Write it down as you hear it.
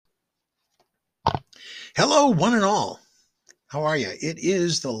Hello, one and all. How are you? It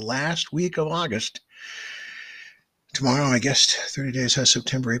is the last week of August. Tomorrow, I guess, 30 days has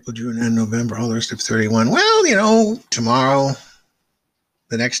September, April, June, and November, all the rest of 31. Well, tomorrow,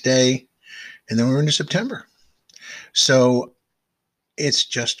 the next day, and then we're into September. So it's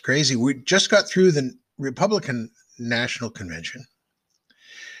just crazy. We just got through the Republican National Convention.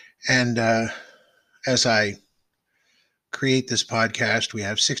 And as I create this podcast, we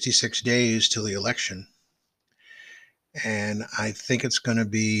have 66 days till the election. And I think it's going to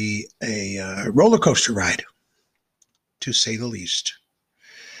be a roller coaster ride, to say the least.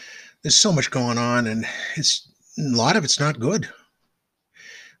 There's so much going on, and a lot of it's not good.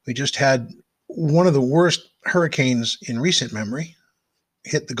 We just had one of the worst hurricanes in recent memory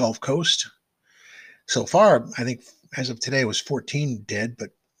hit the Gulf Coast. So far, I think as of today, it was 14 dead, but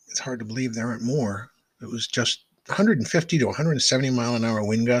it's hard to believe there aren't more. It was just 150 to 170 mile an hour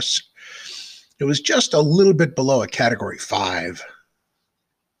wind gusts. It was just a little bit below a Category 5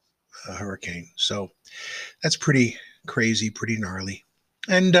 hurricane. So that's pretty crazy, pretty gnarly.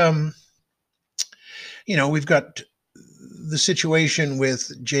 And, we've got the situation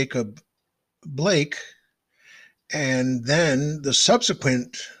with Jacob Blake, and then the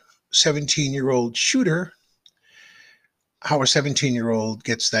subsequent 17-year-old shooter. How a 17-year-old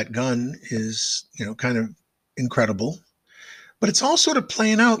gets that gun is, kind of incredible. But it's all sort of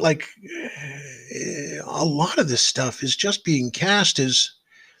playing out like a lot of this stuff is just being cast as,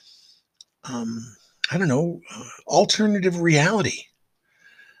 alternative reality.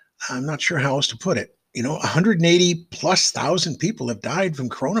 I'm not sure how else to put it. 180 plus thousand people have died from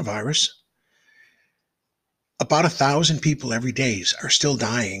coronavirus. About 1,000 people every day are still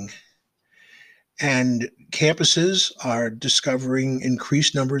dying. And campuses are discovering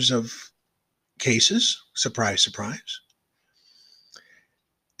increased numbers of cases. Surprise, surprise.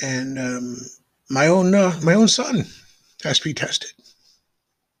 And my own son has to be tested.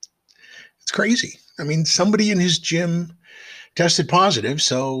 It's crazy. I mean, somebody in his gym tested positive,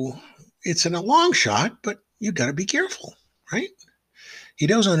 so it's a long shot, but you got to be careful, right? He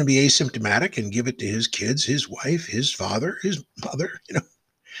doesn't want to be asymptomatic and give it to his kids, his wife, his father, his mother.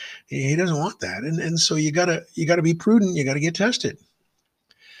 He doesn't want that, and so you gotta be prudent. You got to get tested.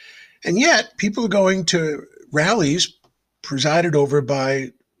 And yet, people are going to rallies presided over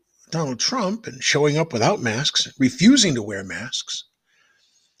by Donald Trump and showing up without masks, refusing to wear masks,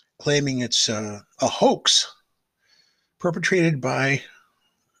 claiming it's a hoax perpetrated by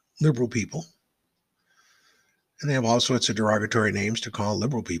liberal people. And they have all sorts of derogatory names to call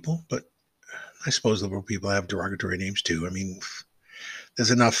liberal people, but I suppose liberal people have derogatory names too. I mean,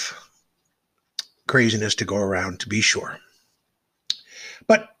 there's enough craziness to go around, to be sure.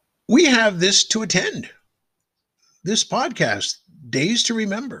 But we have this to attend. This podcast, Days to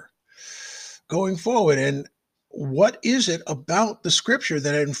Remember, going forward. And what is it about the scripture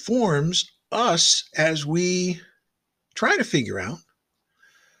that informs us as we try to figure out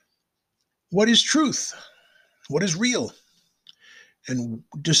what is truth, what is real, and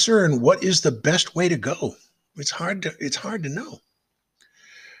discern what is the best way to go? It's hard to know.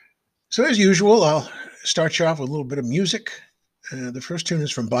 So as usual, I'll start you off with a little bit of music. The first tune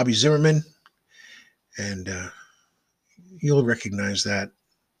is from Bobby Zimmerman, and you'll recognize that.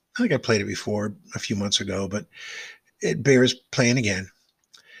 I think I played it before a few months ago, but it bears playing again.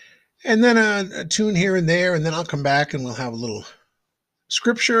 And then a tune here and there, and then I'll come back and we'll have a little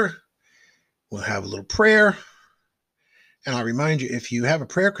scripture. We'll have a little prayer. And I'll remind you, if you have a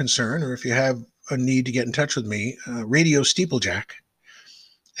prayer concern or if you have a need to get in touch with me, Radio Steeplejack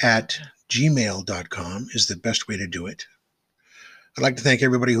at gmail.com is the best way to do it. I'd like to thank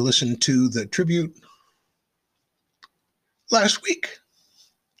everybody who listened to the tribute last week.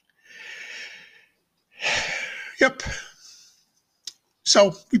 Yep.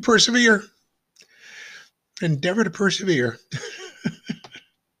 So we persevere. Endeavor to persevere.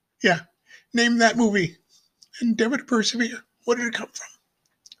 Yeah. Name that movie. Endeavor to persevere. Where did it come from?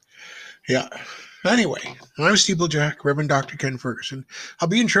 Yeah. Anyway, I'm Steeplejack, Reverend Dr. Ken Ferguson. I'll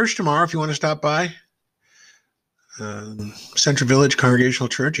be in church tomorrow if you want to stop by. Central Village Congregational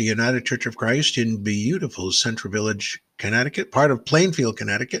Church, a United Church of Christ in beautiful Central Village, Connecticut, part of Plainfield,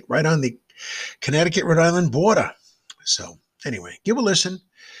 Connecticut, right on the Connecticut-Rhode Island border. So anyway, give a listen.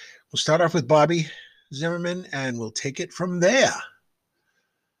 We'll start off with Bobby Zimmerman, and we'll take it from there.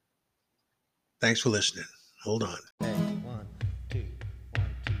 Thanks for listening. Hold on. Hey, 1, 2, 1,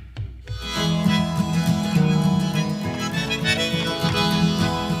 2, 3.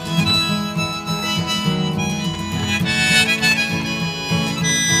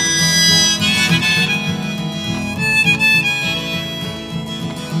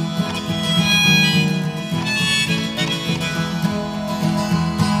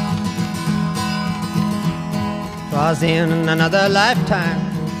 'twas in another lifetime,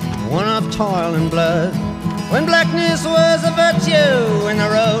 one of toil and blood, when blackness was a virtue and the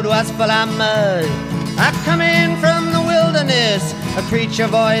road was full of mud. I come in from the wilderness, a creature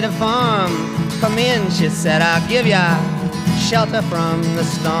void of form. Come in, she said, I'll give ya shelter from the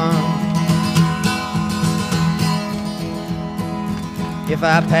storm. If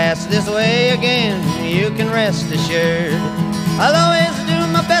I pass this way again, you can rest assured I'll always do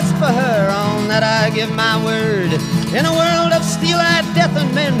my best for her, on that I give my word. In a world of steel-eyed death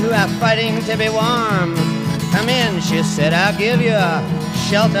and men who are fighting to be warm, come in, she said, I'll give you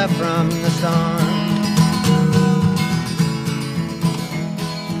shelter from the storm.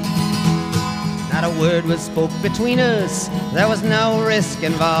 Not a word was spoke between us, there was no risk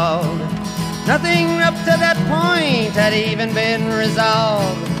involved. Nothing up to that point had even been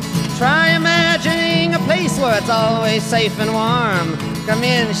resolved. Try imagining a place where it's always safe and warm. Come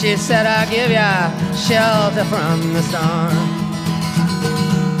in, she said, I'll give ya shelter from the storm.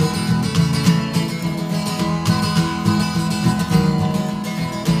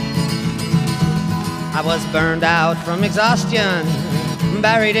 I was burned out from exhaustion,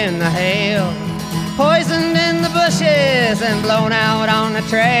 buried in the hail, poisoned in the bushes and blown out on the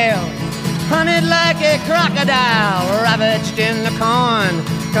trail, hunted like a crocodile, ravaged in the corn.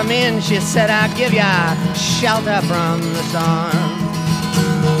 Come in, she said, I'll give ya shelter from the storm.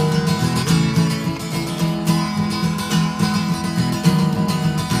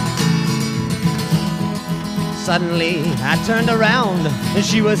 Suddenly I turned around and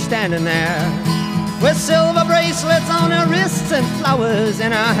she was standing there, with silver bracelets on her wrists and flowers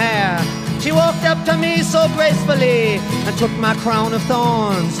in her hair. She walked up to me so gracefully and took my crown of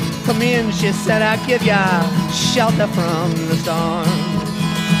thorns. Come in, she said, I'll give ya shelter from the storm.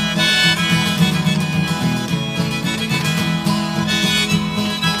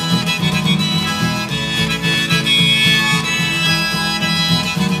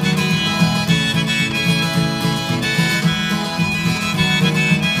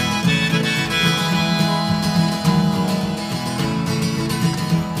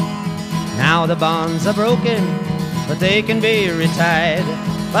 Now the bonds are broken, but they can be retied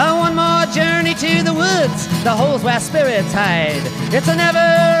by one more journey to the woods, the holes where spirits hide. It's a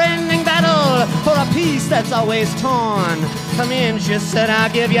never-ending battle for a peace that's always torn. Come in, she said, I'll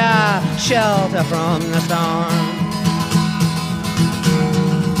give ya shelter from the storm.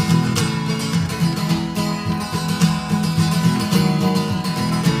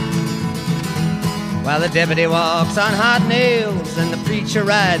 While the deputy walks on hot nails and the preacher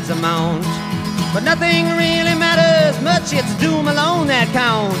rides a mount, but nothing really matters much, it's doom alone that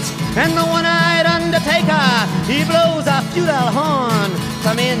counts. And the one-eyed undertaker, he blows a futile horn.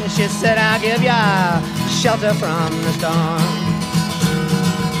 Come in, she said, I'll give ya shelter from the storm.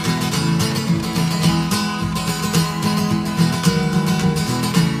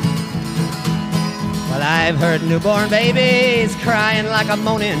 Well, I've heard newborn babies crying like a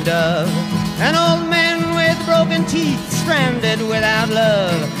moaning dove, and old men with broken teeth stranded without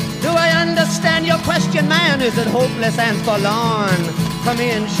love. Do I understand your question, man? Is it hopeless and forlorn? Come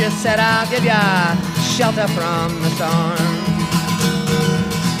in, she said, I'll give ya shelter from the storm.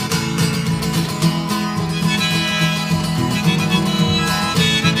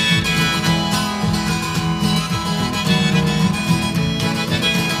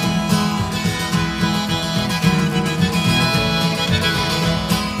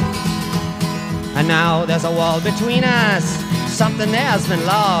 And now there's a wall between us, something there's been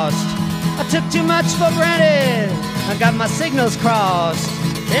lost. I took too much for granted, I got my signals crossed.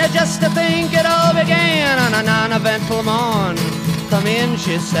 Yeah, just to think it all began on a non-eventful morn. Come in,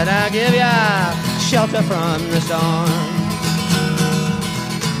 she said, I'll give ya shelter from the storm.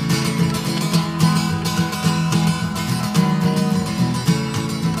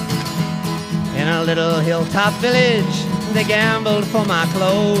 In a little hilltop village, they gambled for my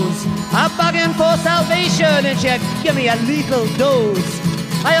clothes. I bargained for salvation and she'd give me a lethal dose.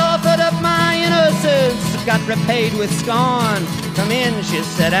 I offered up my innocence, got repaid with scorn. Come in, she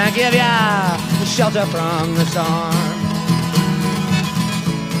said, I'll give ya shelter from the storm.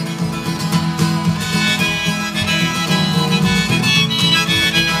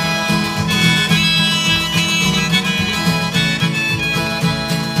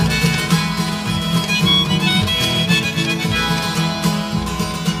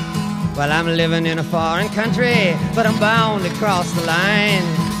 Well, I'm living in a foreign country, but I'm bound to cross the line.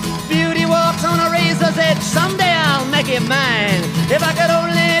 Beauty walks on a razor's edge, someday I'll make it mine. If I could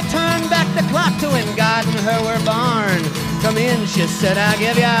only turn back the clock to when God and her were born. Come in, she said, I'll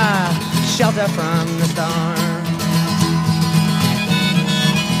give ya shelter from the storm.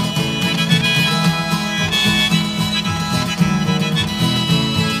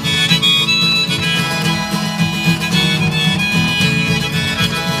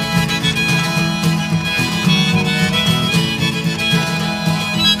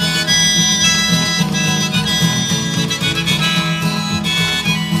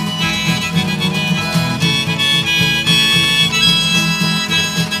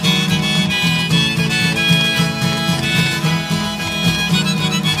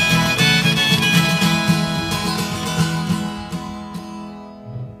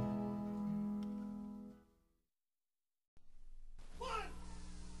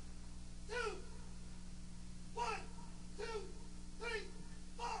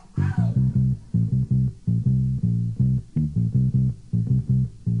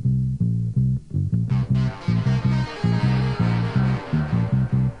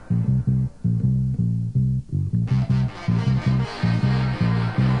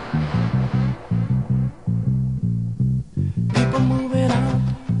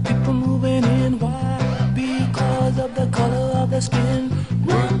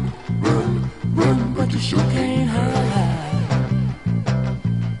 run, but you sure can't hide.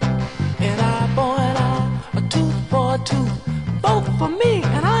 An eye for an eye, a tooth for a tooth, both for me,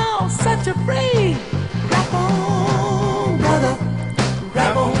 and I'll set you free. Rap on, brother,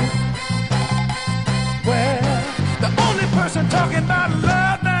 rap on. Well, the only person talking about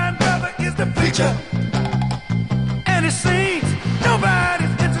love, man, brother, is the preacher. And it seems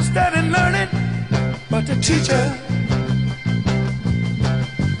nobody's interested in learning but the teacher.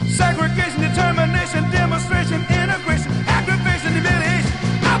 Segregation, determination, demonstration, integration, aggravation, humiliation,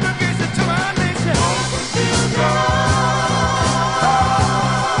 obligation to our nation.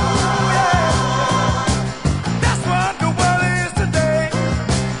 That's what the world is today.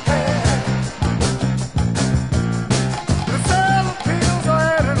 The sale of pills are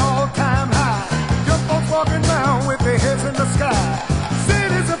at an all-time high. Young folks walking around with their heads in the sky.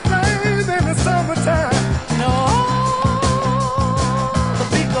 Cities aflame in the summertime. No, the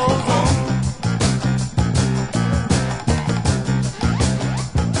beat goes on.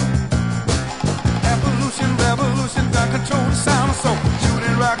 Evolution, revolution, gun control the sound of soul.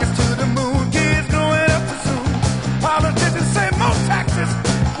 Shooting rockets to the moon, kids growing up too soon. Politicians say more taxes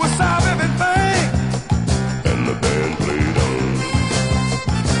will solve everything. And the band played on.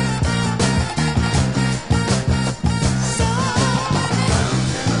 So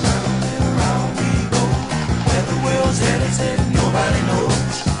round and around we go. Where the world's headed, said nobody knows.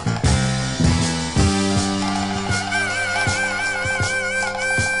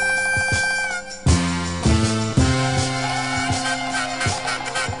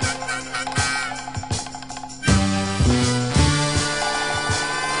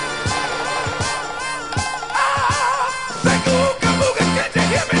 Like ooga booga, can't you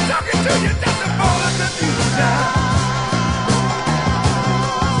hear me talking to you? That's the ball of the news now.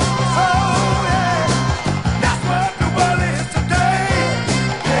 Oh yeah, that's what the world is today.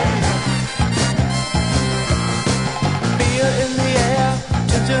 Fear in the air,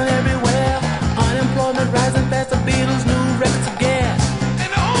 tension everywhere. Unemployment rising fast, the Beatles' new records of gas.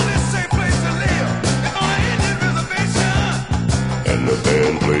 And the only safe place to live is on an Indian reservation. And the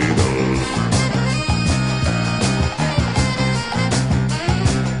band played on.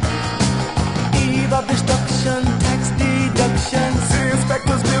 Eve of destruction, tax deduction. See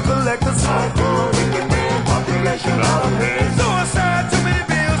inspectors, bill collectors. Population out of hand. Suicide, too many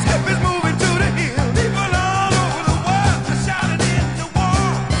bills. Hippies moving to the hill. People all over the world are shouting in the war.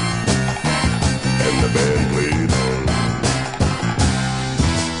 And the band played on.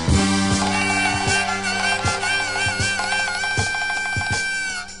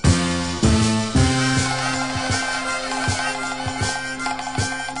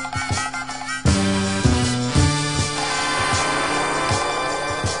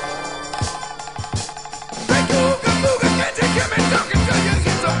 Like ooga booga, can't you hear me talking to you?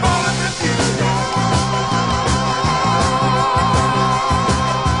 It's a ball of the news.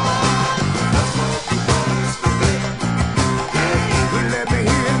 Let me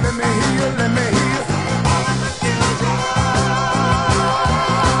hear, let me hear, let me hear.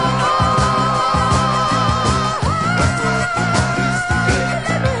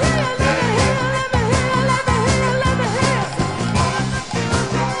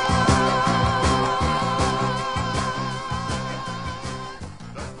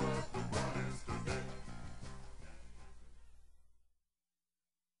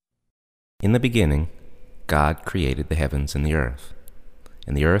 In the beginning, God created the heavens and the earth.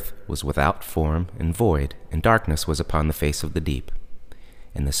 And the earth was without form and void, and darkness was upon the face of the deep.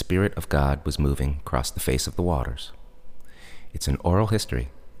 And the Spirit of God was moving across the face of the waters. It's an oral history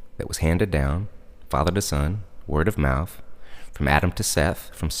that was handed down, father to son, word of mouth, from Adam to Seth,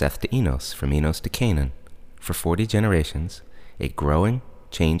 from Seth to Enos, from Enos to Canaan, for 40 generations, a growing,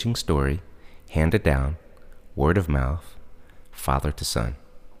 changing story, handed down, word of mouth, father to son.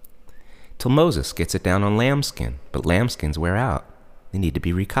 Till Moses gets it down on lambskin, but lambskins wear out. They need to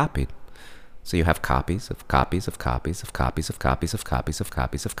be recopied. So you have copies of copies of copies of copies of copies of copies of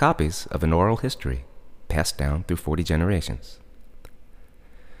copies of copies of an oral history, passed down through 40 generations.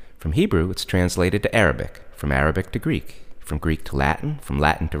 From Hebrew, it's translated to Arabic, from Arabic to Greek, from Greek to Latin, from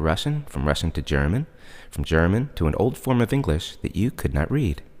Latin to Russian, from Russian to German, from German to an old form of English that you could not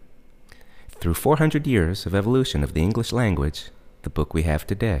read. Through 400 years of evolution of the English language, the book we have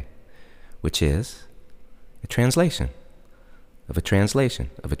today, which is a translation of a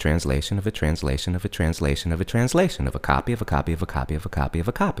translation of a translation of a translation of a translation of a translation of a copy of a copy of a copy of a copy of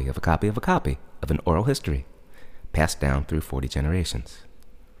a copy of a copy of a copy of an oral history passed down through 40 generations.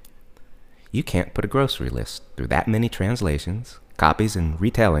 You can't put a grocery list through that many translations, copies, and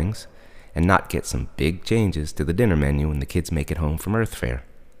retellings and not get some big changes to the dinner menu when the kids make it home from Earth Fair.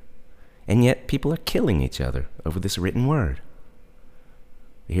 And yet people are killing each other over this written word.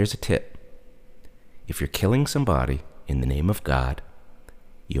 Here's a tip. If you're killing somebody in the name of God,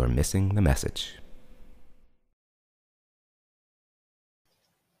 you are missing the message.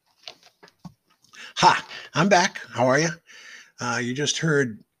 Ha! I'm back. How are you? You just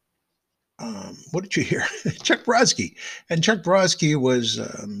heard, what did you hear? Chuck Brodsky. And Chuck Brodsky was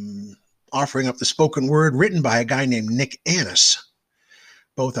offering up the spoken word written by a guy named Nick Annis,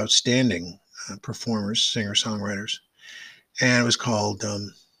 both outstanding performers, singer-songwriters. And it was called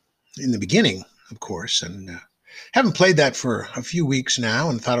In the Beginning, of course. And haven't played that for a few weeks now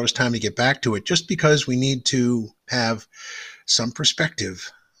and thought it was time to get back to it just because we need to have some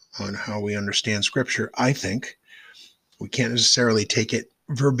perspective on how we understand Scripture, I think. We can't necessarily take it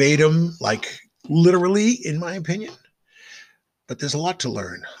verbatim, like literally, in my opinion. But there's a lot to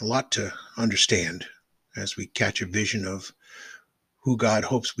learn, a lot to understand as we catch a vision of who God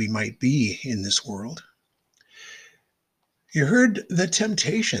hopes we might be in this world. You heard The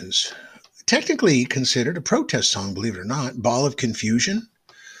Temptations, technically considered a protest song, believe it or not, Ball of Confusion.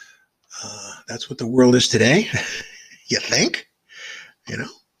 That's what the world is today, you think? You know?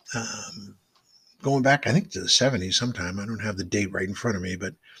 Going back, I think, to the 70s sometime. I don't have the date right in front of me,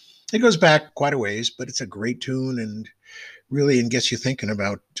 but it goes back quite a ways, but it's a great tune and really gets you thinking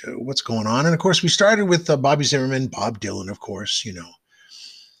about what's going on. And of course, we started with Bobby Zimmerman, Bob Dylan, of course, you know,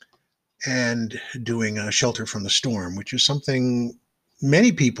 and doing Shelter from the Storm, which is something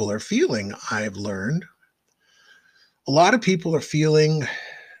many people are feeling, I've learned. A lot of people are feeling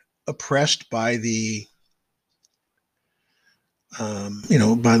oppressed by the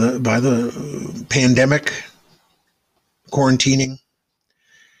by the pandemic, quarantining.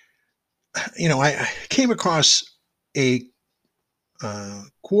 I came across a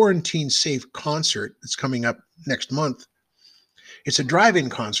quarantine safe concert that's coming up next month. It's a drive-in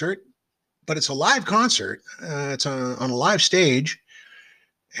concert, but it's a live concert. It's on a live stage,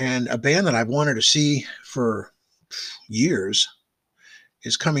 and a band that I've wanted to see for years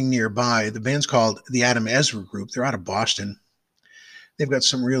is coming nearby. The band's called the Adam Ezra Group. They're out of Boston. They've got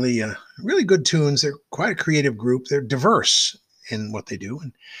some really good tunes. They're quite a creative group. They're diverse in what they do,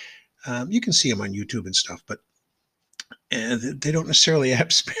 and you can see them on YouTube and stuff. But they don't necessarily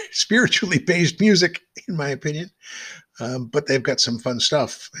have spiritually based music, in my opinion. But they've got some fun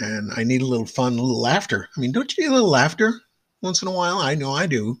stuff, and I need a little fun, a little laughter. I mean, don't you need a little laughter once in a while? I know I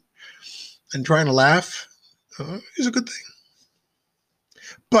do. And trying to laugh is a good thing.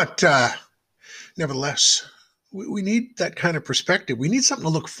 But nevertheless, we need that kind of perspective. We need something to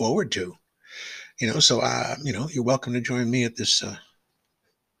look forward to, So, you're welcome to join me at this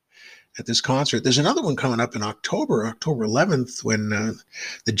concert. There's another one coming up in October 11th, when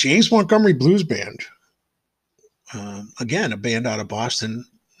the James Montgomery Blues Band, again, a band out of Boston,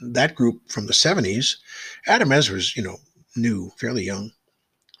 that group from the 70s. Adam Ezra's, new, fairly young,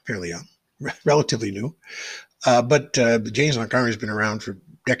 relatively new. But James Montgomery's been around for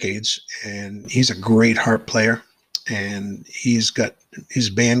decades, and he's a great harp player, and he's got his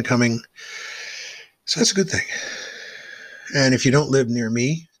band coming. So that's a good thing. And if you don't live near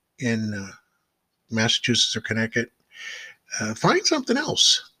me in Massachusetts or Connecticut, find something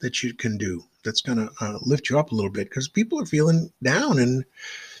else that you can do that's going to lift you up a little bit, because people are feeling down. And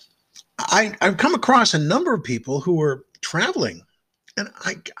I've come across a number of people who are traveling, and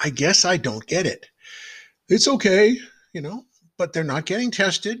I guess I don't get it. It's okay, but they're not getting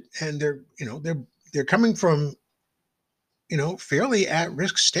tested, and they're coming from, fairly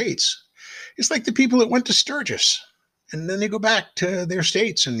at-risk states. It's like the people that went to Sturgis, and then they go back to their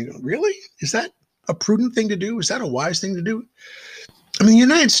states, and you go, really? Is that a prudent thing to do? Is that a wise thing to do? I mean, the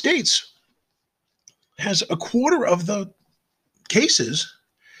United States has a quarter of the cases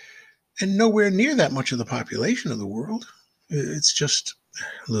and nowhere near that much of the population of the world. It's just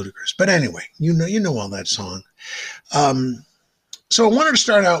ludicrous. But anyway, you know all that song. So I wanted to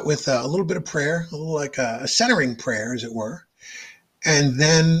start out with a little bit of prayer, a little like a centering prayer, as it were. And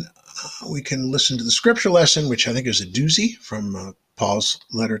then we can listen to the scripture lesson, which I think is a doozy from Paul's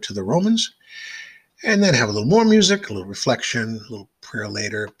letter to the Romans. And then have a little more music, a little reflection, a little prayer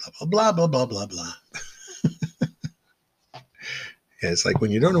later, blah, blah, blah, blah, blah, blah. Yeah, it's like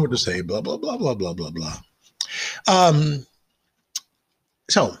when you don't know what to say, blah, blah, blah, blah, blah, blah, blah.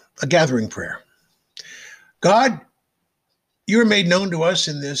 So, a gathering prayer. God, you are made known to us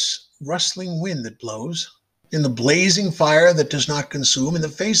in this rustling wind that blows, in the blazing fire that does not consume, in the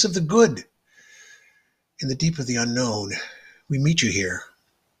face of the good, in the deep of the unknown. We meet you here.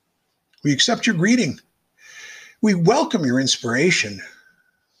 We accept your greeting. We welcome your inspiration.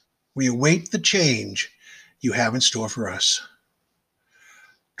 We await the change you have in store for us.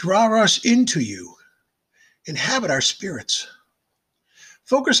 Draw us into you. Inhabit our spirits.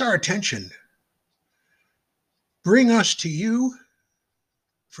 Focus our attention. Bring us to you,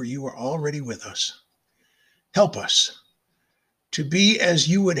 for you are already with us. Help us to be as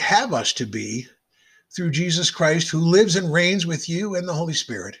you would have us to be through Jesus Christ, who lives and reigns with you and the Holy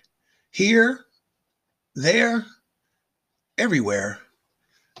Spirit, here, there, everywhere,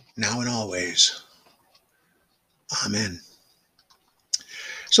 now and always. Amen.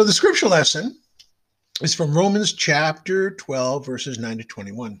 So the scripture lesson is from Romans chapter 12, verses 9 to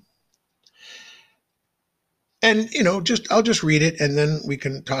 21. And, I'll just read it, and then we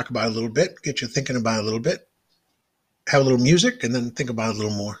can talk about it a little bit, get you thinking about it a little bit, have a little music, and then think about it a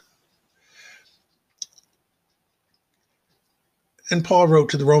little more. And Paul wrote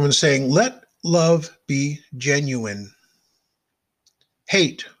to the Romans saying, let love be genuine.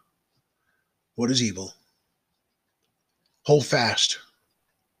 Hate what is evil. Hold fast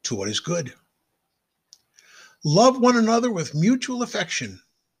to what is good. Love one another with mutual affection.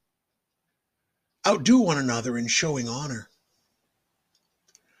 Outdo one another in showing honor.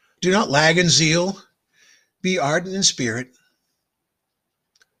 Do not lag in zeal. Be ardent in spirit.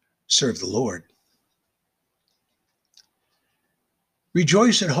 Serve the Lord.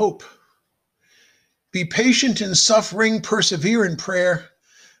 Rejoice in hope. Be patient in suffering. Persevere in prayer.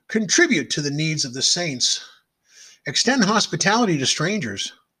 Contribute to the needs of the saints. Extend hospitality to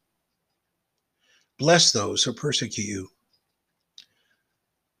strangers. Bless those who persecute you.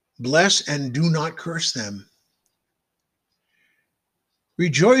 Bless and do not curse them.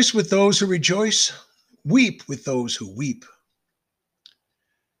 Rejoice with those who rejoice. Weep with those who weep.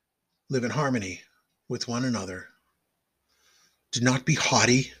 Live in harmony with one another. Do not be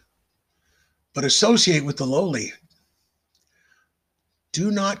haughty, but associate with the lowly. Do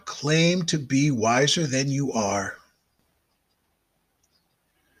not claim to be wiser than you are.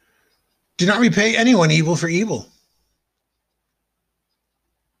 Do not repay anyone evil for evil,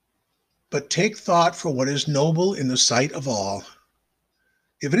 but take thought for what is noble in the sight of all.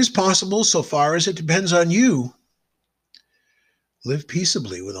 If it is possible, so far as it depends on you, live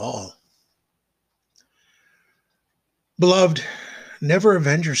peaceably with all. Beloved, never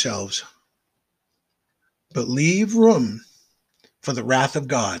avenge yourselves, but leave room for the wrath of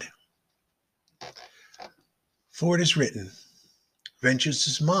God. For it is written, vengeance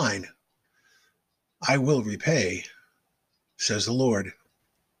is mine, I will repay, says the Lord.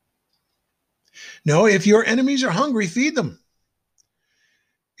 No, if your enemies are hungry, feed them.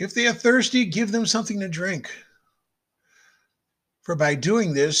 If they are thirsty, give them something to drink. For by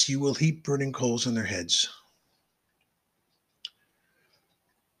doing this, you will heap burning coals on their heads.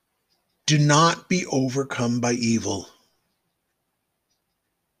 Do not be overcome by evil,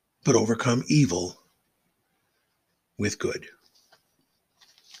 but overcome evil with good.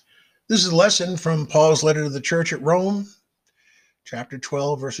 This is a lesson from Paul's letter to the church at Rome, chapter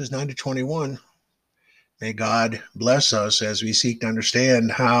 12, verses 9 to 21. May God bless us as we seek to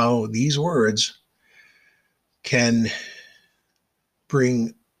understand how these words can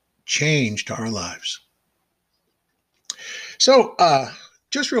bring change to our lives. So,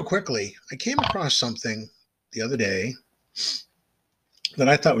 just real quickly, I came across something the other day that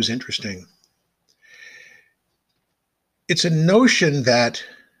I thought was interesting. It's a notion that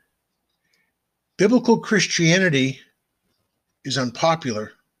biblical Christianity is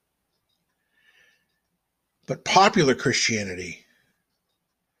unpopular, but popular Christianity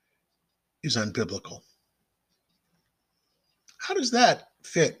is unbiblical. How does that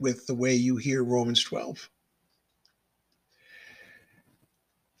fit with the way you hear Romans 12?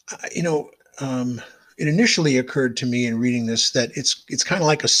 It initially occurred to me in reading this that it's kind of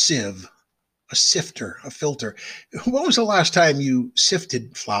like a sieve, a sifter, a filter. When was the last time you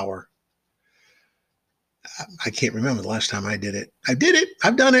sifted flour? I can't remember the last time I did it. I did it.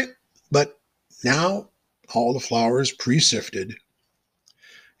 I've done it. But now all the flour is pre-sifted.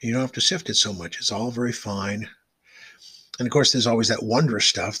 You don't have to sift it so much. It's all very fine. And of course, there's always that wondrous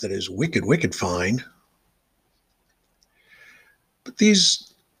stuff that is wicked, wicked fine. But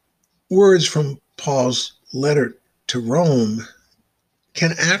these words from Paul's letter to Rome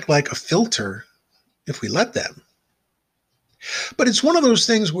can act like a filter if we let them. But it's one of those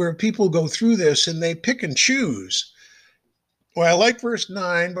things where people go through this and they pick and choose. Well, I like verse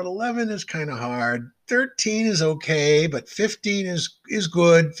 9, but 11 is kind of hard. 13 is okay, but 15 is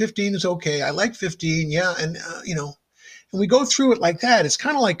good. 15 is okay. I like 15, yeah. And, and we go through it like that. It's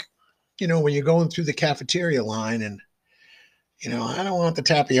kind of like, when you're going through the cafeteria line and, I don't want the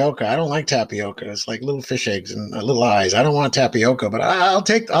tapioca. I don't like tapioca. It's like little fish eggs and little eyes. I don't want tapioca, but I'll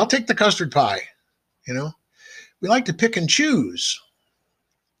take the custard pie. We like to pick and choose.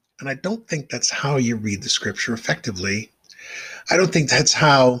 And I don't think that's how you read the scripture effectively. I don't think that's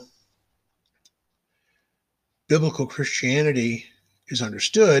how biblical Christianity is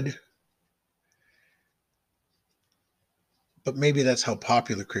understood. But maybe that's how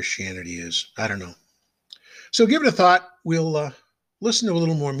popular Christianity is. I don't know. So give it a thought. We'll listen to a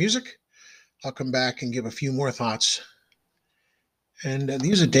little more music. I'll come back and give a few more thoughts. And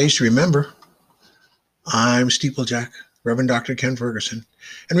these are days to remember. I'm Steeplejack, Reverend Dr. Ken Ferguson.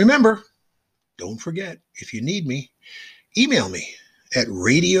 And remember, don't forget, if you need me, email me at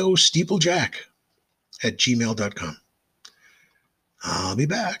radiosteeplejack@gmail.com. I'll be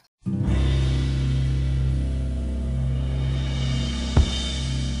back.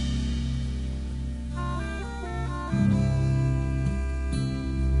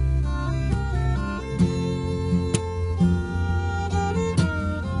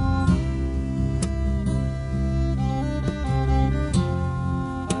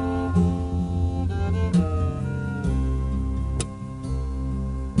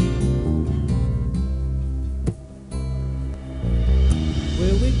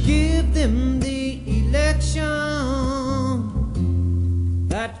 Give them the election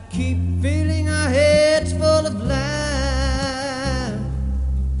that keep filling our heads full of lies.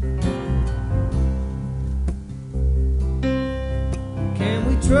 Can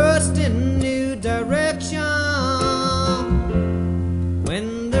we trust in new direction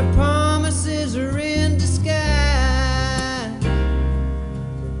when their promises are in disguise?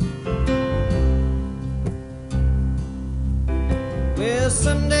 Well,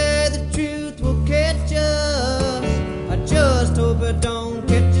 someday the truth will catch us. I just hope it don't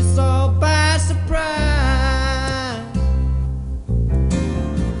catch us all by surprise.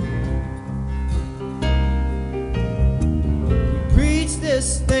 We preach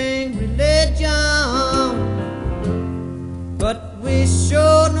this thing religion, but we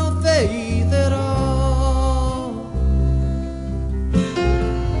show no faith at all.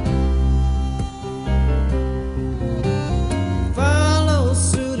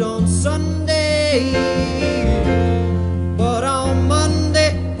 Sunday, but on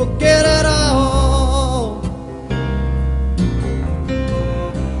Monday, forget it all.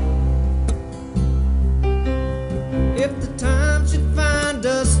 If the time should find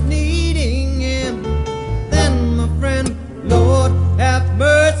us needing Him, then my friend, Lord, have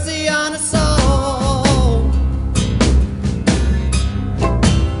mercy on us all.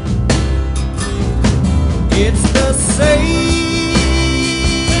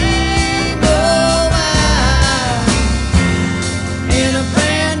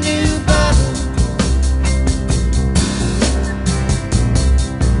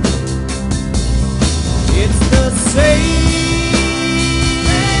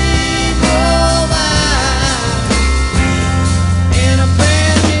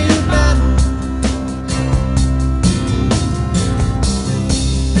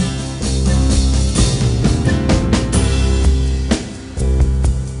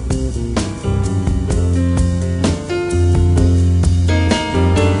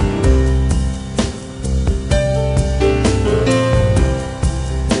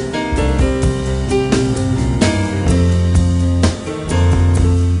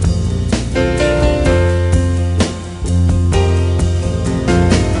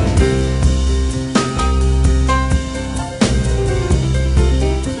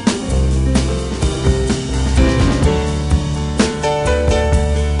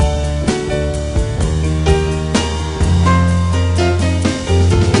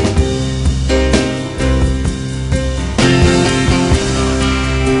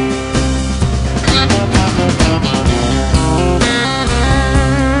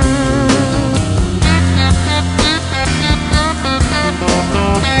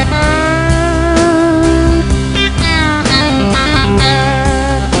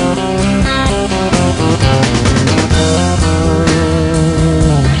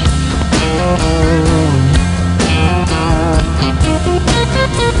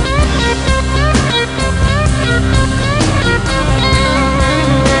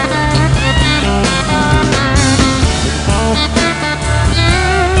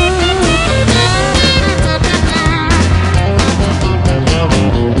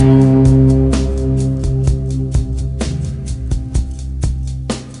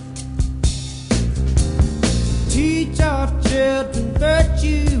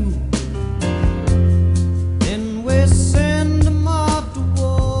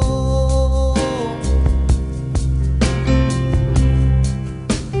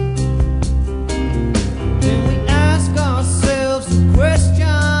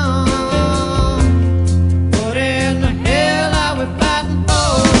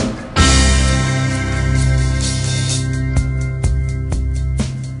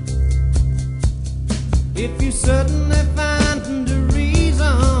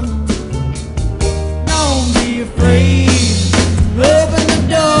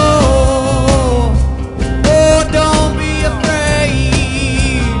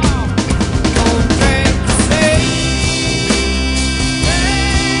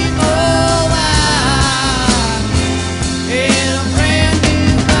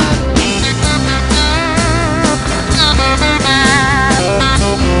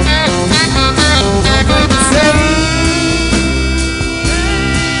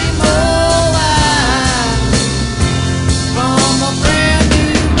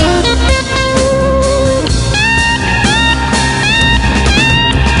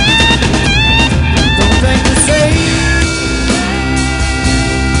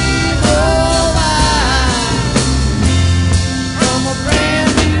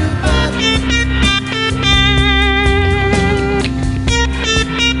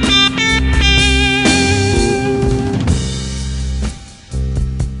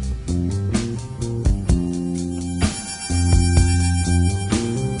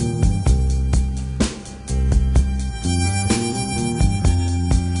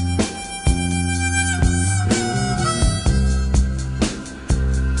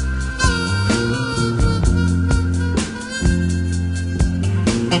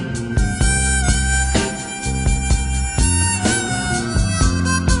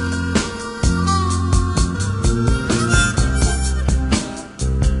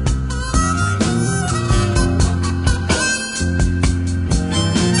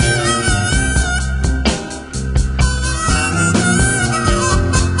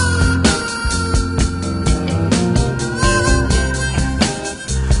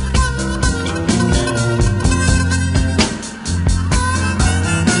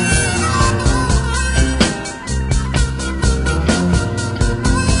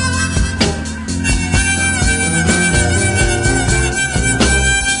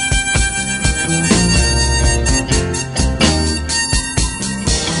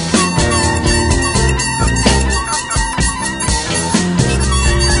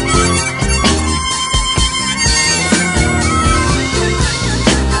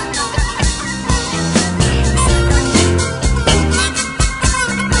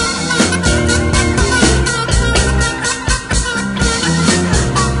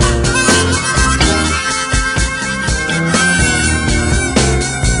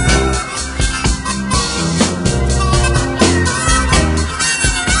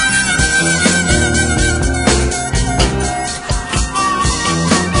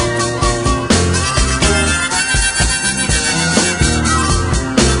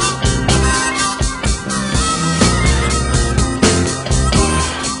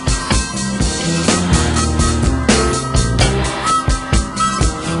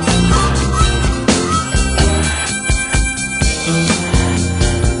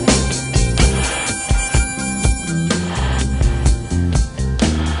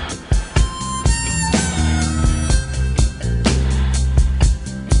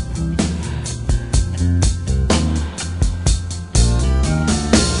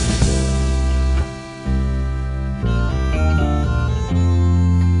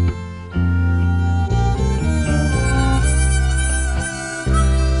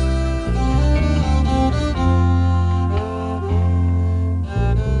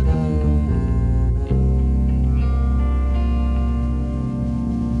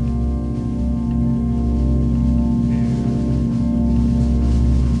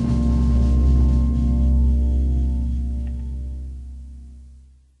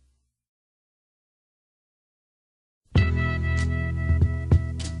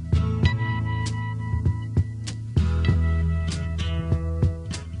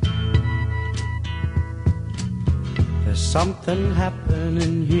 Something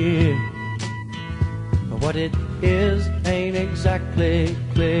happening here, but what it is ain't exactly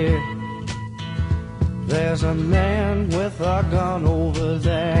clear. There's a man with a gun over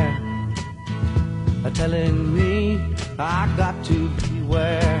there, telling me I got to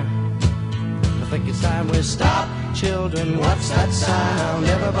beware. I think it's time we stop, children. What's that sound?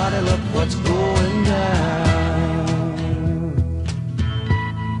 Everybody look what's going down.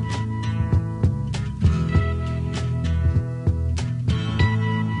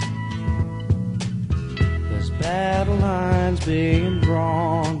 Battle lines being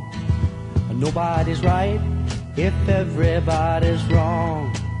drawn. Nobody's right if everybody's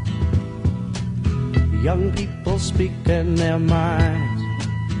wrong. Young people speaking their minds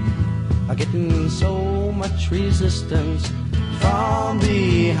are getting so much resistance from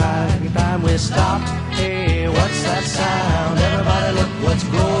behind. Time we stop. Hey, what's that sound? Everybody look what's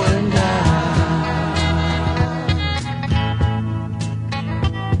going down.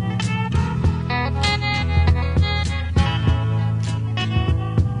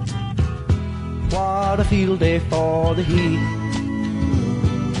 What a field day for the heat.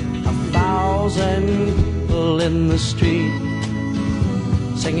 1,000 people in the street,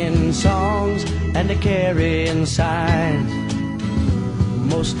 singing songs and carrying signs,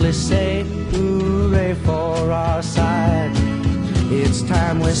 mostly say hooray for our side. It's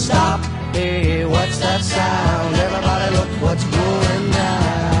time we stop. Hey, what's that sound? Everybody look what's going down.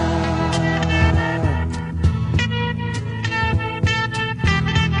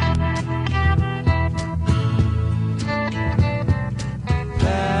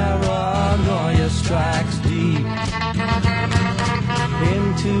 Strikes deep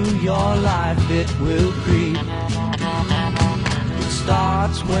into your life, it will creep. It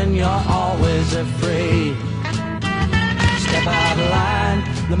starts when you're always afraid. Step out of line,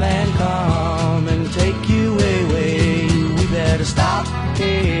 the man come and take you away. We better stop.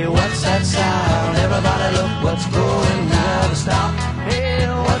 Hey, what's that sound? Everybody look what's going. We better stop. Hey,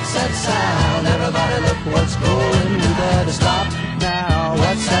 what's that sound? Everybody look what's going. We better stop now.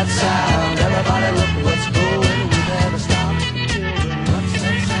 What's that sound? Everybody look what's going. We better stop. What's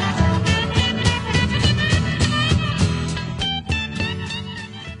that sound?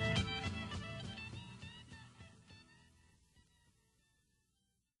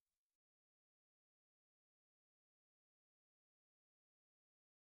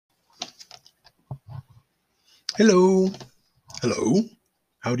 Hello. Hello.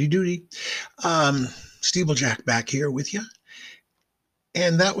 Howdy doody. Um, Steeplejack back here with you.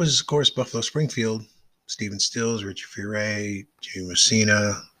 And that was, of course, Buffalo Springfield, Stephen Stills, Richie Furay, Jimmy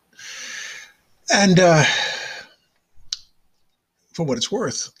Messina. And for what it's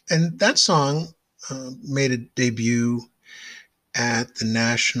worth. And that song made a debut at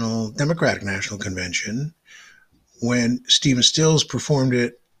the Democratic National Convention when Stephen Stills performed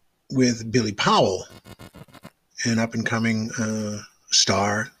it with Billy Powell, an up and coming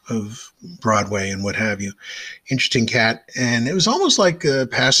star of Broadway and what have you. Interesting cat. And it was almost like a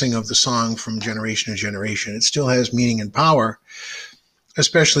passing of the song from generation to generation. It still has meaning and power,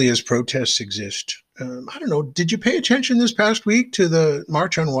 especially as protests exist. I don't know. Did you pay attention this past week to the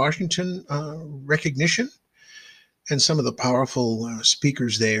March on Washington recognition and some of the powerful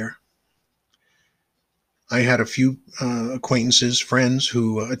speakers there? I had a few acquaintances, friends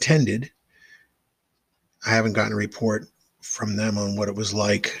who attended. I haven't gotten a report from them on what it was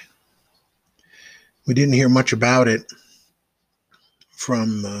like. We didn't hear much about it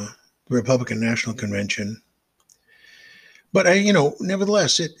from the Republican National Convention, but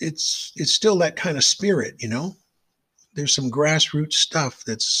nevertheless, it's still that kind of spirit. There's some grassroots stuff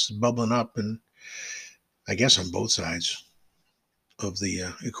that's bubbling up, and I guess on both sides of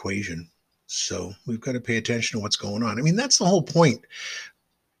the equation. So we've got to pay attention to what's going on. I mean, that's the whole point.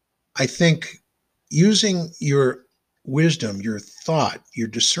 I think using your wisdom, your thought, your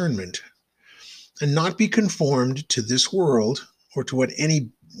discernment, and not be conformed to this world or to what any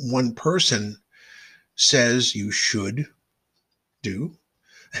one person says you should do.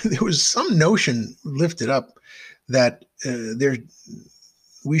 There was some notion lifted up that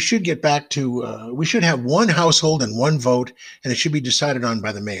we should get back to we should have one household and one vote, and it should be decided on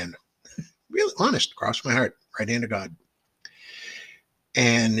by the man. Really honest, cross my heart, right hand of God.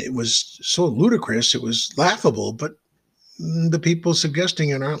 And it was so ludicrous, it was laughable, but the people suggesting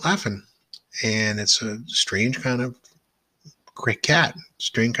it aren't laughing. And it's a strange kind of cat,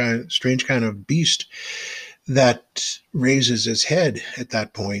 strange kind of beast that raises its head at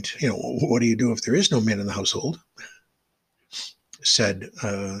that point. What do you do if there is no man in the household? Said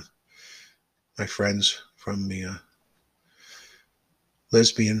my friends from the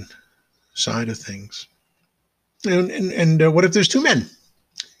lesbian side of things. And what if there's two men?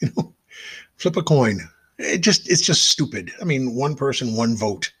 Flip a coin. It's just stupid. I mean, one person, one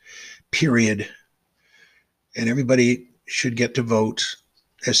vote, period. And everybody should get to vote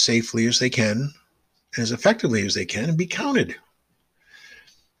as safely as they can, as effectively as they can, and be counted.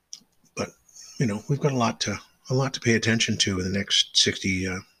 But we've got a lot to pay attention to in the next 60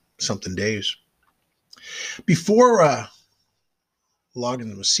 something days. Before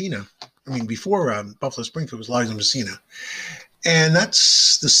Logan Messina, before Buffalo Springfield was Logan Messina, and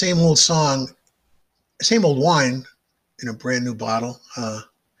that's the same old song, same old wine in a brand new bottle.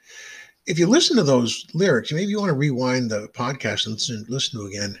 If you listen to those lyrics, maybe you want to rewind the podcast and listen to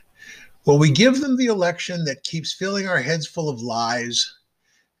again. Will we give them the election that keeps filling our heads full of lies?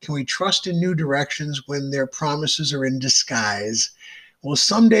 Can we trust in new directions when their promises are in disguise? Well,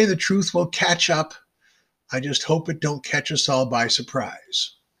 someday the truth will catch up. I just hope it don't catch us all by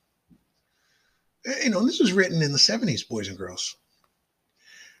surprise. This was written in the 70s, boys and girls.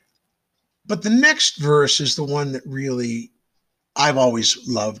 But the next verse is the one that really I've always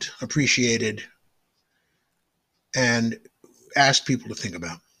loved, appreciated, and asked people to think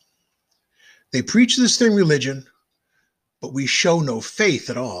about. They preach this thing, religion, but we show no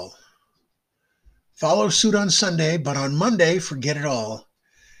faith at all. Follow suit on Sunday, but on Monday, forget it all.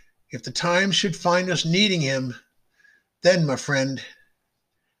 If the times should find us needing him, then, my friend,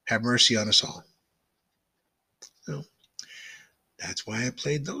 have mercy on us all. That's why I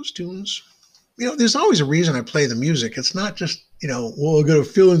played those tunes. There's always a reason I play the music. It's not just, I got to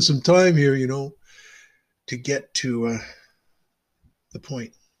fill in some time here, to get to the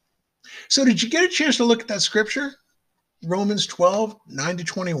point. So did you get a chance to look at that scripture, Romans 12,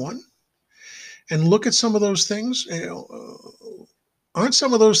 9-21, and look at some of those things? Aren't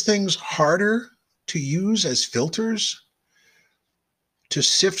some of those things harder to use as filters to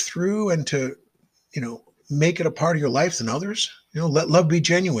sift through and to, make it a part of your life than others? Let love be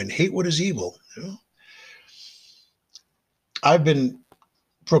genuine, hate what is evil. I've been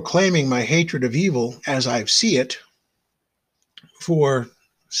proclaiming my hatred of evil as I see it for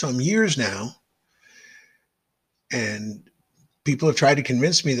some years now. And people have tried to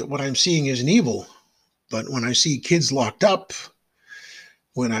convince me that what I'm seeing isn't evil. But when I see kids locked up,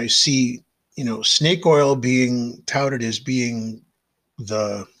 when I see, snake oil being touted as being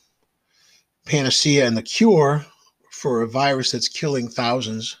the panacea and the cure for a virus that's killing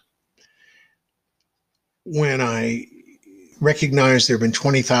thousands, when I recognized there have been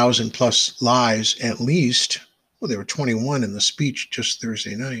 20,000 plus lies at least. Well, there were 21 in the speech just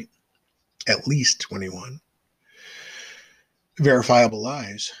Thursday night, at least 21 verifiable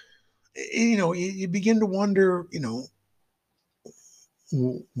lies. You begin to wonder,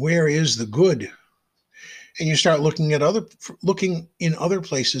 where is the good? And you start looking in other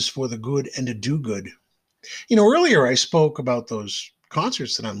places for the good and to do good. Earlier I spoke about those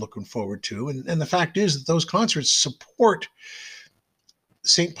concerts that I'm looking forward to, and the fact is that those concerts support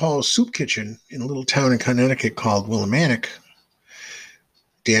St. Paul's Soup Kitchen in a little town in Connecticut called Willimantic.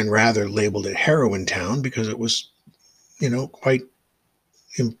 Dan Rather labeled it Heroin Town because it was, quite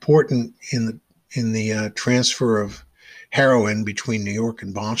important in the transfer of heroin between New York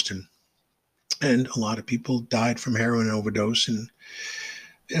and Boston. And a lot of people died from heroin overdose. And,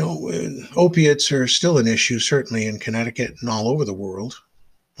 opiates are still an issue, certainly in Connecticut and all over the world,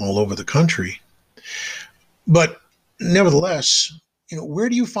 all over the country. But nevertheless, where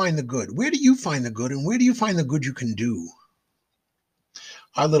do you find the good? Where do you find the good? And where do you find the good you can do?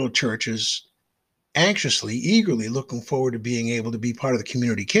 Our little church is anxiously, eagerly looking forward to being able to be part of the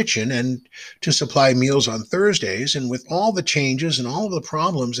community kitchen and to supply meals on Thursdays. And with all the changes and all of the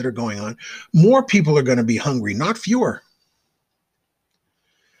problems that are going on, more people are going to be hungry, not fewer.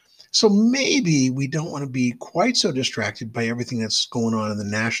 So maybe we don't want to be quite so distracted by everything that's going on in the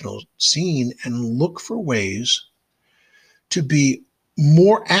national scene and look for ways to be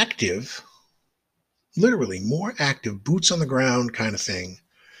more active, literally more active, boots on the ground kind of thing,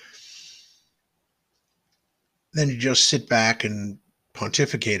 than to just sit back and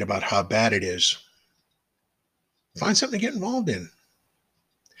pontificate about how bad it is. Find something to get involved in.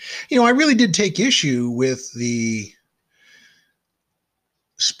 I really did take issue with the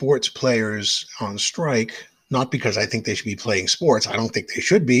sports players on strike, not because I think they should be playing sports. I don't think they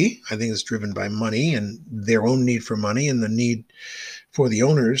should be. I think it's driven by money and their own need for money and the need for the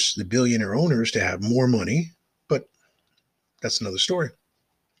owners, the billionaire owners, to have more money. But that's another story.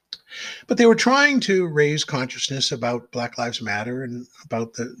 But they were trying to raise consciousness about Black Lives Matter and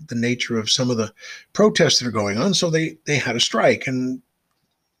about the nature of some of the protests that are going on. So they had a strike. And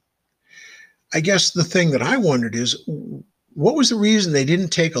I guess the thing that I wondered is, what was the reason they didn't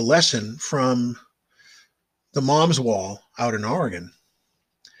take a lesson from the Mom's Wall out in Oregon?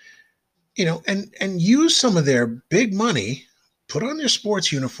 And use some of their big money, put on their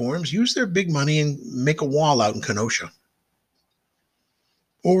sports uniforms, use their big money and make a wall out in Kenosha.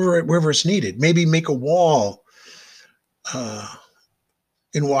 Or wherever it's needed. Maybe make a wall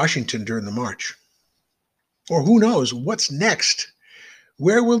in Washington during the march. Or who knows what's next?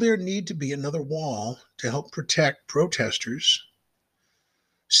 Where will there need to be another wall to help protect protesters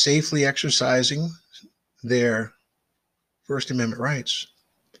safely exercising their First Amendment rights?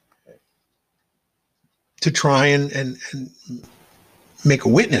 To try and make a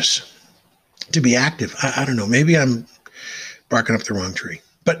witness, to be active. I don't know. Maybe I'm barking up the wrong tree.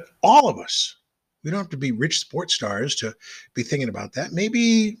 But all of us, we don't have to be rich sports stars to be thinking about that.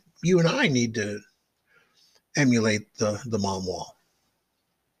 Maybe you and I need to emulate the Mom Wall.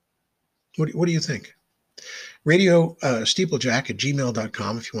 What do you think? Radio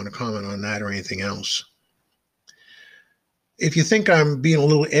steeplejack@gmail.com if you want to comment on that or anything else. If you think I'm being a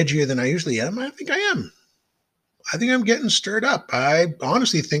little edgier than I usually am, I think I am. I think I'm getting stirred up. I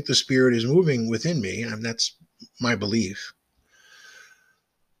honestly think the Spirit is moving within me, and that's my belief.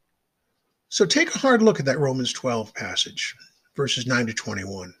 So take a hard look at that Romans 12 passage, verses 9 to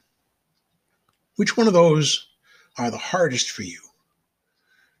 21. Which one of those are the hardest for you?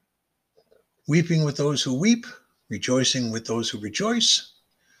 Weeping with those who weep, rejoicing with those who rejoice,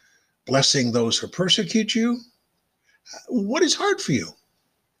 blessing those who persecute you. What is hard for you?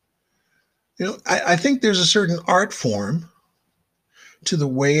 I think there's a certain art form to the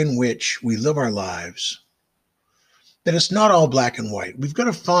way in which we live our lives, that it's not all black and white. We've got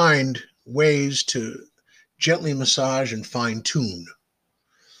to find ways to gently massage and fine tune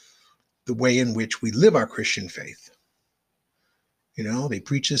the way in which we live our Christian faith. They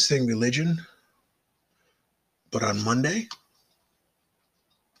preach this thing, religion, but on Monday,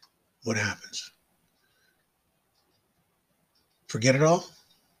 what happens? Forget it all?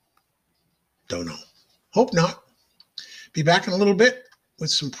 Don't know. Hope not. Be back in a little bit with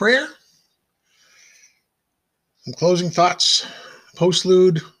some prayer. Some closing thoughts.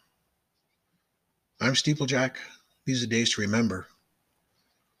 Postlude. I'm Steeplejack. These are days to remember.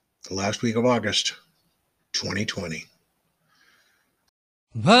 The last week of August, 2020.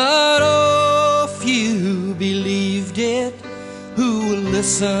 But oh, few believed it, who will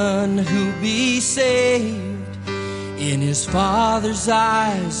listen, who be saved. In his Father's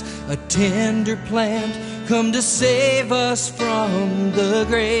eyes, a tender plant come to save us from the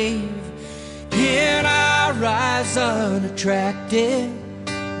grave. In our eyes unattractive,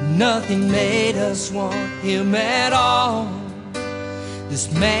 nothing made us want him at all. This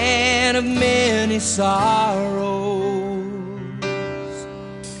man of many sorrows,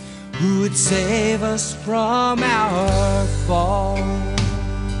 who would save us from our fall.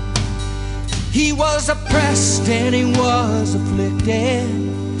 He was oppressed and he was afflicted,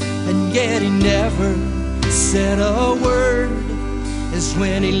 and yet he never said a word. As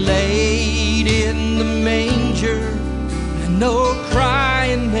when he laid in the manger, and no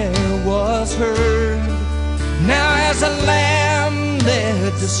crying there was heard. Now as a lamb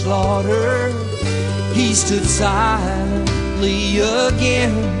led to slaughter, he stood silently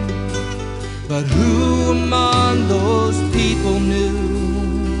again. But who among those people knew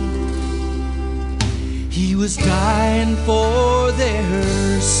he was dying for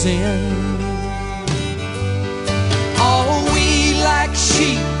their sin? All we like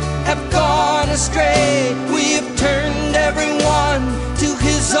sheep have gone astray. We have turned everyone to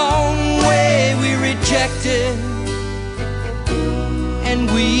his own way. We rejected and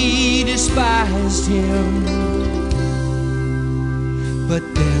we despised him. But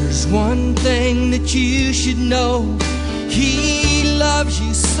there's one thing that you should know: he loves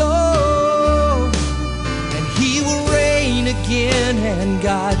you so, and he will reign again, and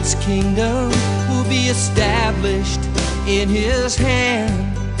God's kingdom will be established in his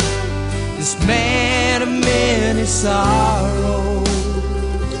hand. This man of many sorrows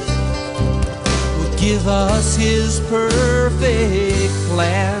will give us his perfect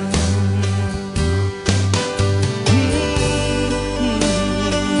plan.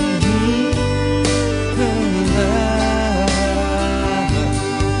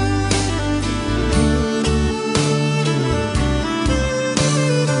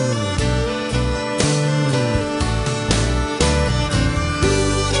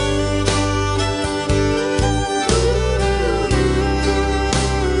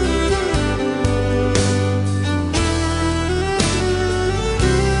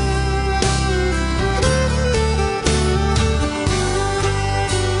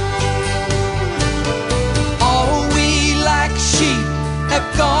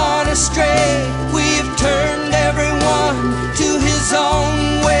 Astray, we've turned everyone to his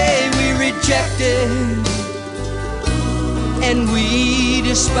own way. We rejected and we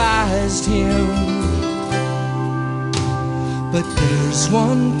despised him. But there's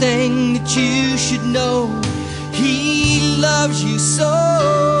one thing that you should know: he loves you so.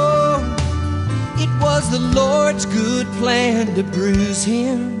 It was the Lord's good plan to bruise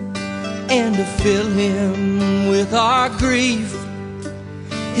him and to fill him with our grief.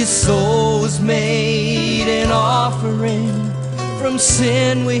 His soul was made an offering, from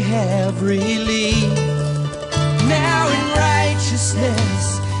sin we have relief. Now in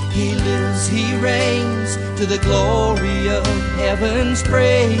righteousness he lives, he reigns, to the glory of heaven's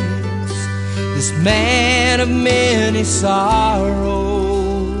praise. This man of many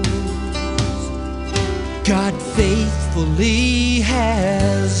sorrows, God faithfully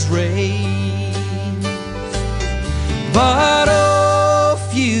has raised. But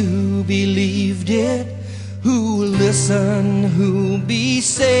few believed it, who will listen, who'll be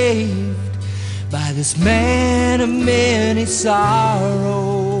saved by this man of many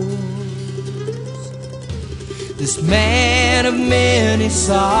sorrows. This man of many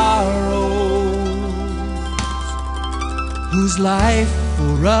sorrows, whose life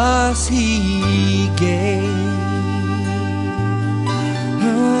for us he gave.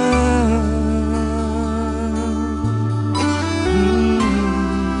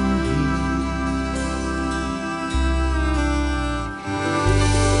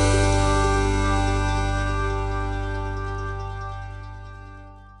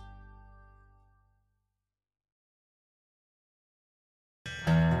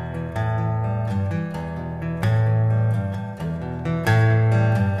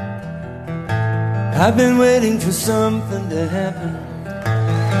 I've been waiting for something to happen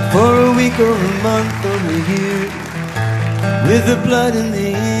for a week or a month or a year, with the blood and the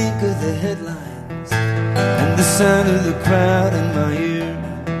ink of the headlines and the sound of the crowd in my ear.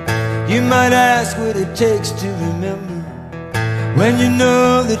 You might ask what it takes to remember, when you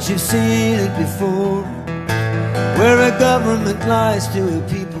know that you've seen it before, where a government lies to a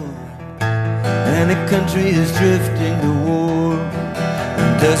people and a country is drifting to war.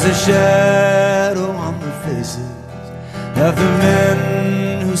 And there's a shadow on the faces of the men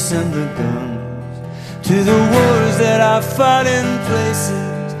who send the guns to the wars that are fought in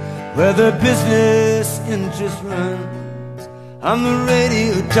places where the business interest runs. On the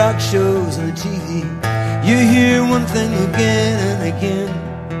radio, talk shows, on TV, You hear one thing again and again,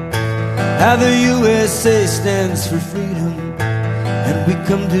 how the USA stands for freedom, and we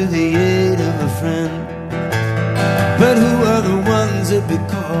come to the aid of a friend. But who are the ones that we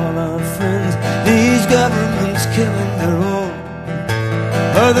call our friends? These governments killing their own,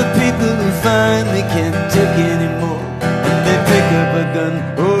 or the people who finally can't take anymore, and they pick up a gun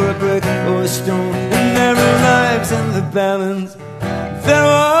or a brick or a stone, and there are lives in the balance. There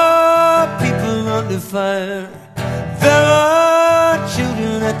are people under fire, there are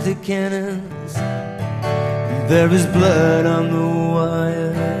children at the cannons, and there is blood on the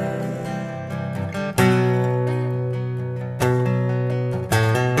wire.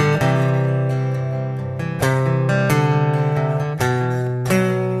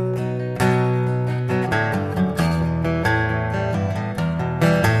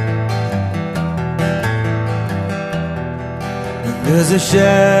 There's a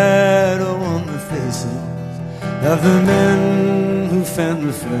shadow on the faces of the men who fanned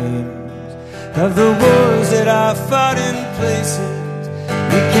the flames of the wars that I fought in places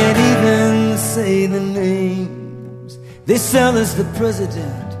we can't even say the names. They sell us the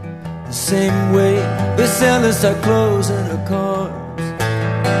president the same way they sell us our clothes and our cars.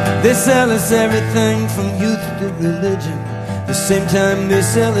 They sell us everything from youth to religion, the same time they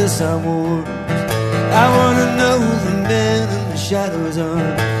sell us our wars. I wanna know who the men in the shadows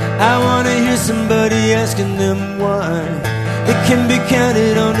are. I wanna hear somebody asking them why. They can be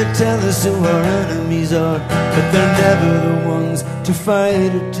counted on to tell us who our enemies are, but they're never the ones to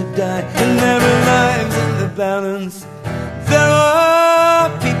fight or to die. And there are lives in the balance. There are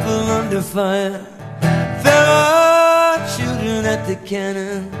people under fire, there are children at the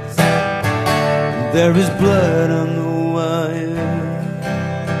cannons, and there is blood on the wire.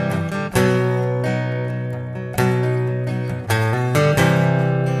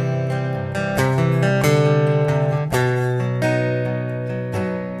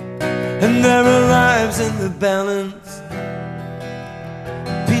 And there are lives in the balance,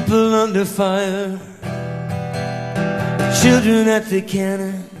 people under fire, children at the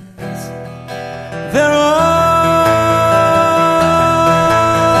cannons. There are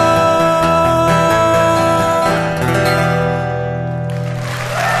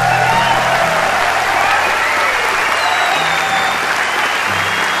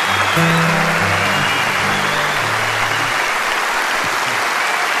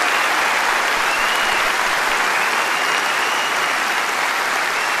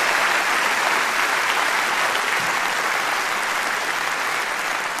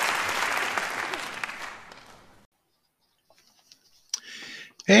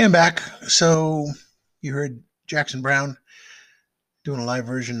Hey, I'm back. So you heard Jackson Browne doing a live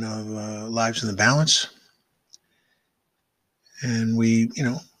version of Lives in the Balance. And we,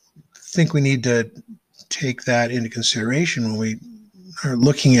 think we need to take that into consideration when we are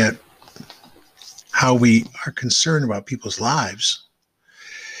looking at how we are concerned about people's lives.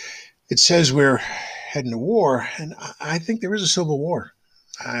 It says we're heading to war, and I think there is a civil war.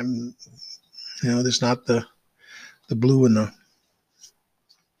 There's not the blue and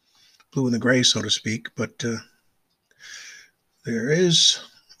the gray, so to speak, but there is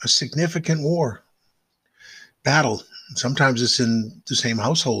a significant war, battle. Sometimes it's in the same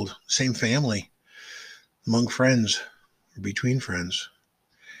household, same family, among friends, or between friends.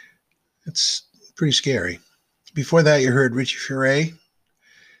 It's pretty scary. Before that, you heard Richie Furay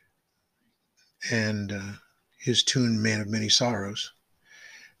and his tune, Man of Many Sorrows.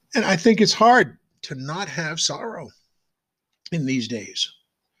 And I think it's hard to not have sorrow in these days.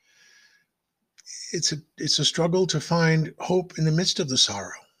 It's a struggle to find hope in the midst of the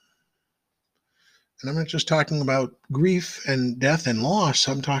sorrow. And I'm not just talking about grief and death and loss.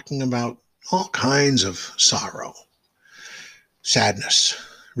 I'm talking about all kinds of sorrow, sadness,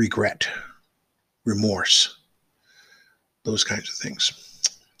 regret, remorse, those kinds of things.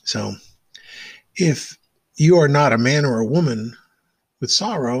 So if you are not a man or a woman with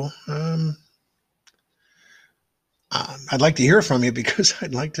sorrow, I'd like to hear from you, because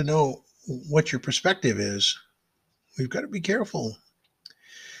I'd like to know what your perspective is. We've got to be careful.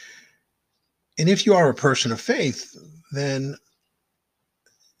 And if you are a person of faith, then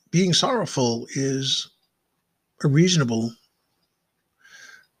being sorrowful is a reasonable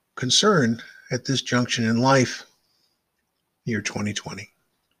concern at this junction in life, year 2020.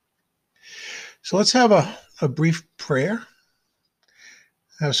 So let's have a brief prayer,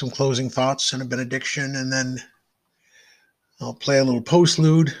 have some closing thoughts and a benediction, and then I'll play a little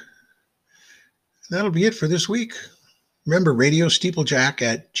postlude. That'll be it for this week. Remember,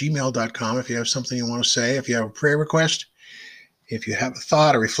 radiosteeplejack@gmail.com if you have something you want to say, if you have a prayer request, if you have a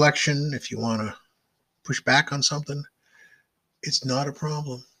thought, a reflection, if you want to push back on something, it's not a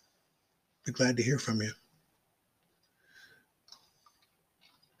problem. Be glad to hear from you.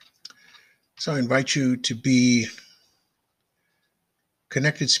 So I invite you to be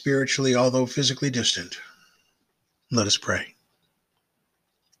connected spiritually, although physically distant. Let us pray.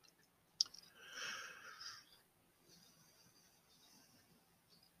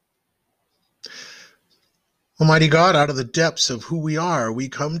 Almighty God, out of the depths of who we are, we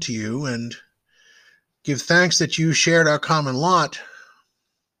come to you and give thanks that you shared our common lot,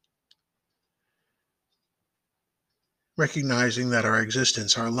 recognizing that our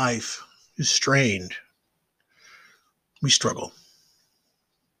existence, our life, is strained. We struggle.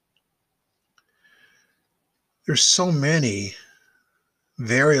 There's so many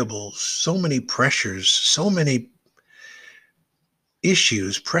variables, so many pressures, so many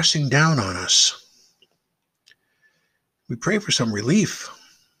issues pressing down on us. We pray for some relief.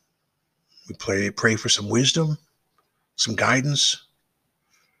 We pray for some wisdom, some guidance,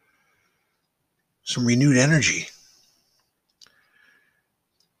 some renewed energy.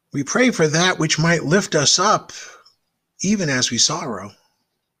 We pray for that which might lift us up even as we sorrow.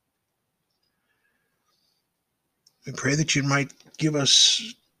 We pray that you might give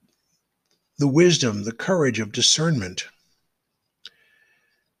us the wisdom, the courage of discernment,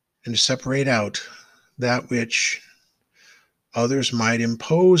 and to separate out that which others might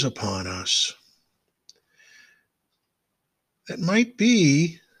impose upon us that might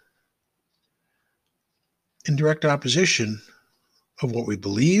be in direct opposition of what we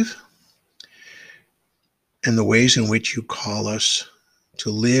believe and the ways in which you call us to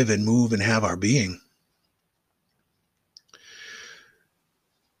live and move and have our being.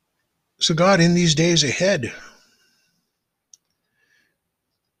 So God, in these days ahead,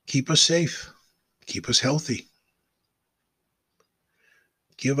 keep us safe, keep us healthy,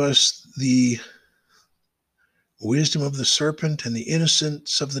 give us the wisdom of the serpent and the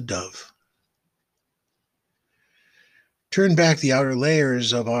innocence of the dove. Turn back the outer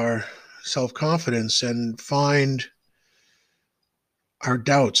layers of our self-confidence and find our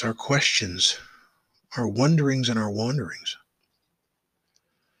doubts, our questions, our wonderings and our wanderings.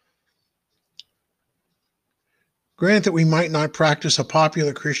 Grant that we might not practice a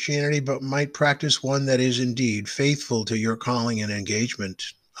popular Christianity, but might practice one that is indeed faithful to your calling and engagement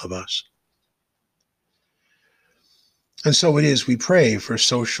of us. And so it is we pray for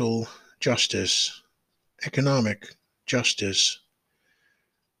social justice, economic justice,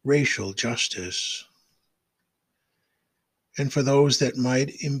 racial justice, and for those that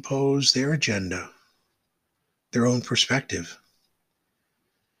might impose their agenda, their own perspective,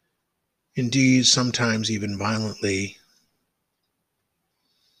 indeed sometimes even violently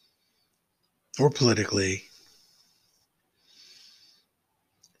or politically,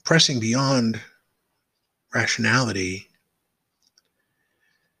 pressing beyond rationality,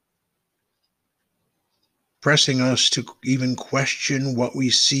 pressing us to even question what we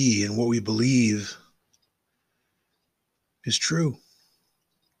see and what we believe is true.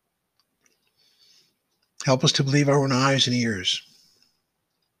 Help us to believe our own eyes and ears.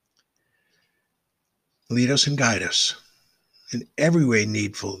 Lead us and guide us in every way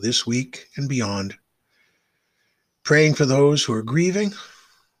needful this week and beyond. Praying for those who are grieving,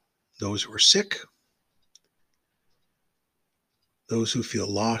 those who are sick, those who feel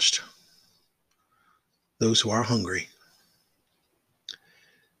lost, those who are hungry.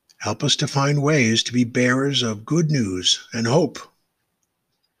 Help us to find ways to be bearers of good news and hope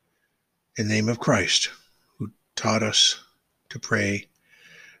in the name of Christ, who taught us to pray,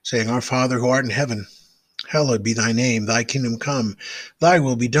 saying, Our Father who art in heaven, hallowed be thy name, thy kingdom come, thy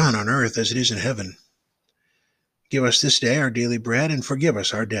will be done on earth as it is in heaven. Give us this day our daily bread, and forgive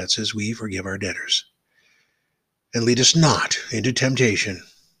us our debts as we forgive our debtors. And lead us not into temptation,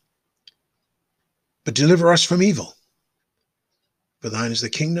 but deliver us from evil. For thine is the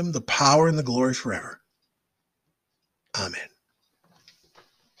kingdom, the power, and the glory forever. Amen.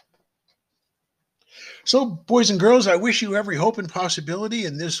 So, boys and girls, I wish you every hope and possibility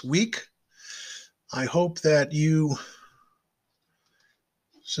in this week. I hope that you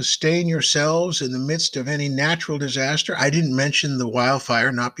sustain yourselves in the midst of any natural disaster. I didn't mention the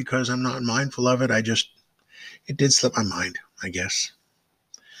wildfire, not because I'm not mindful of it. It did slip my mind, I guess.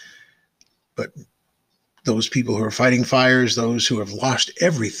 But those people who are fighting fires, those who have lost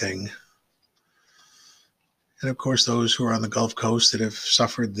everything, and of course those who are on the Gulf Coast that have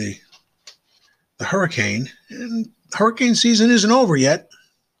suffered the hurricane. And hurricane season isn't over yet.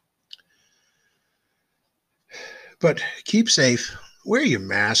 But keep safe. Wear your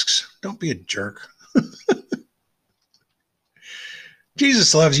masks. Don't be a jerk.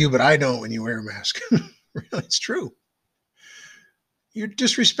 Jesus loves you, but I don't when you wear a mask. Really, it's true. You're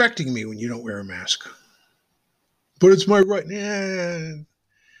disrespecting me when you don't wear a mask. But it's my right.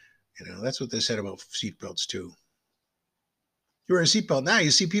 That's what they said about seatbelts too. You wear a seatbelt now, you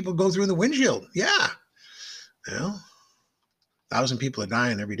see people go through the windshield. Yeah. 1,000 people are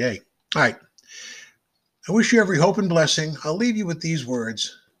dying every day. All right. I wish you every hope and blessing. I'll leave you with these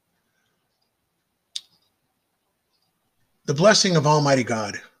words. The blessing of Almighty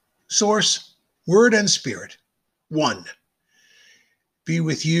God, Source, Word, and Spirit, one, be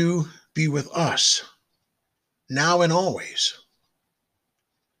with you, be with us, now and always.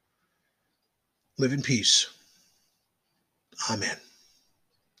 Live in peace. Amen.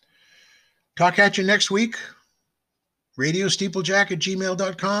 Talk at you next week.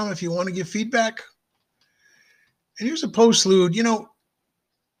 RadioSteeplejack@gmail.com if you want to give feedback. And here's a postlude.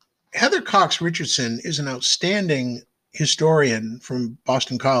 Heather Cox Richardson is an outstanding historian from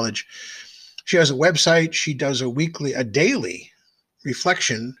Boston College. She has a website. She does a daily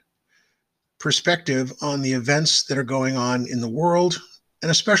reflection perspective on the events that are going on in the world,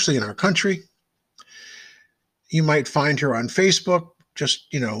 and especially in our country. You might find her on Facebook. Just,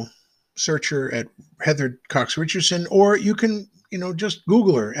 search her at Heather Cox Richardson, or you can, just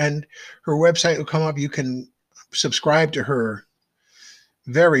Google her and her website will come up. You can subscribe to her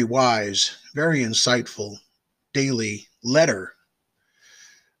very wise, very insightful daily letter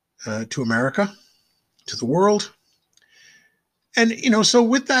to America, to the world. And, so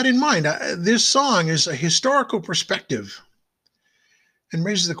with that in mind, this song is a historical perspective and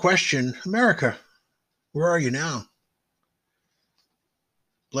raises the question, America, where are you now?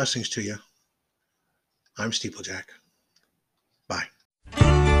 Blessings to you. I'm Steeplejack. Bye.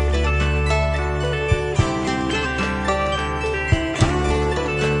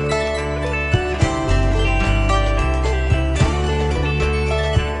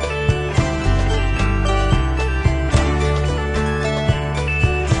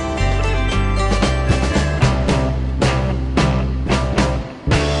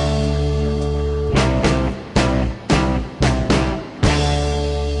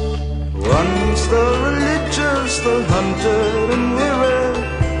 The hunted and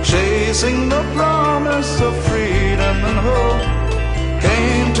weary, chasing the promise of freedom and hope,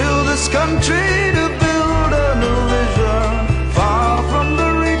 came to this country to build a new vision, far from the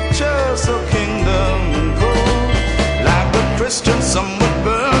riches of kingdom and gold. Like the Christians, some would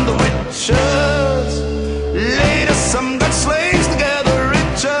burn the witches, later some got slaves to gather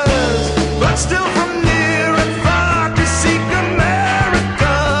riches, but still from near and far to seek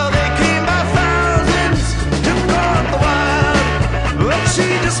America, they came by thousands to guard the wild. But she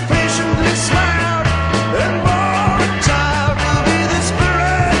just patiently smiled and bore a child to be the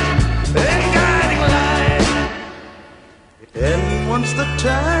spirit and guiding light. And once the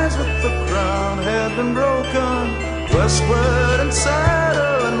ties with the crown had been broken, westward and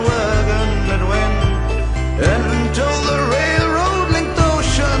saddle and wagon it went, until the railroad linked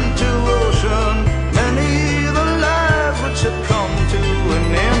ocean to ocean, many the lives which had come to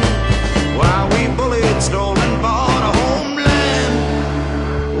an end. While we bullied, stole and bought a homeland,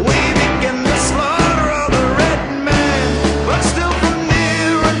 we began the slaughter of the red man. But still from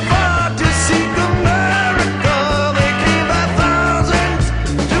near and far to seek America, they came by thousands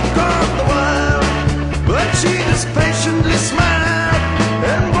to guard the wild. But she just patiently smiled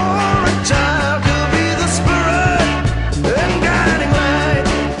and bore a child to be the spirit and guiding light.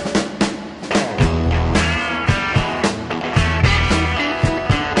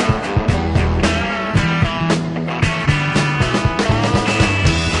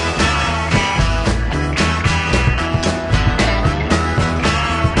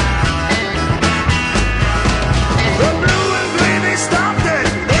 The blue and green, they stopped it,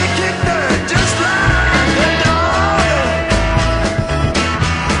 they kicked her just like a dog.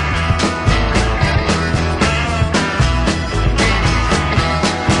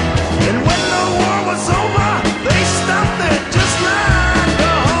 And when the war was over, they stopped it just like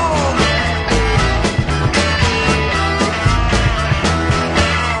a hog.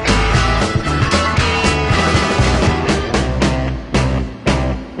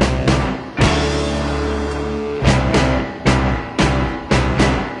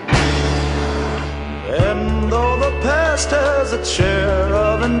 And though the past has its share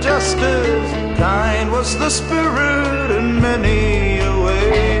of injustice, kind was the spirit in many a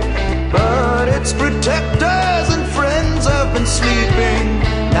way. But its protectors and friends have been sleeping,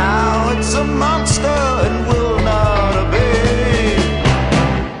 now it's a monster and will not obey.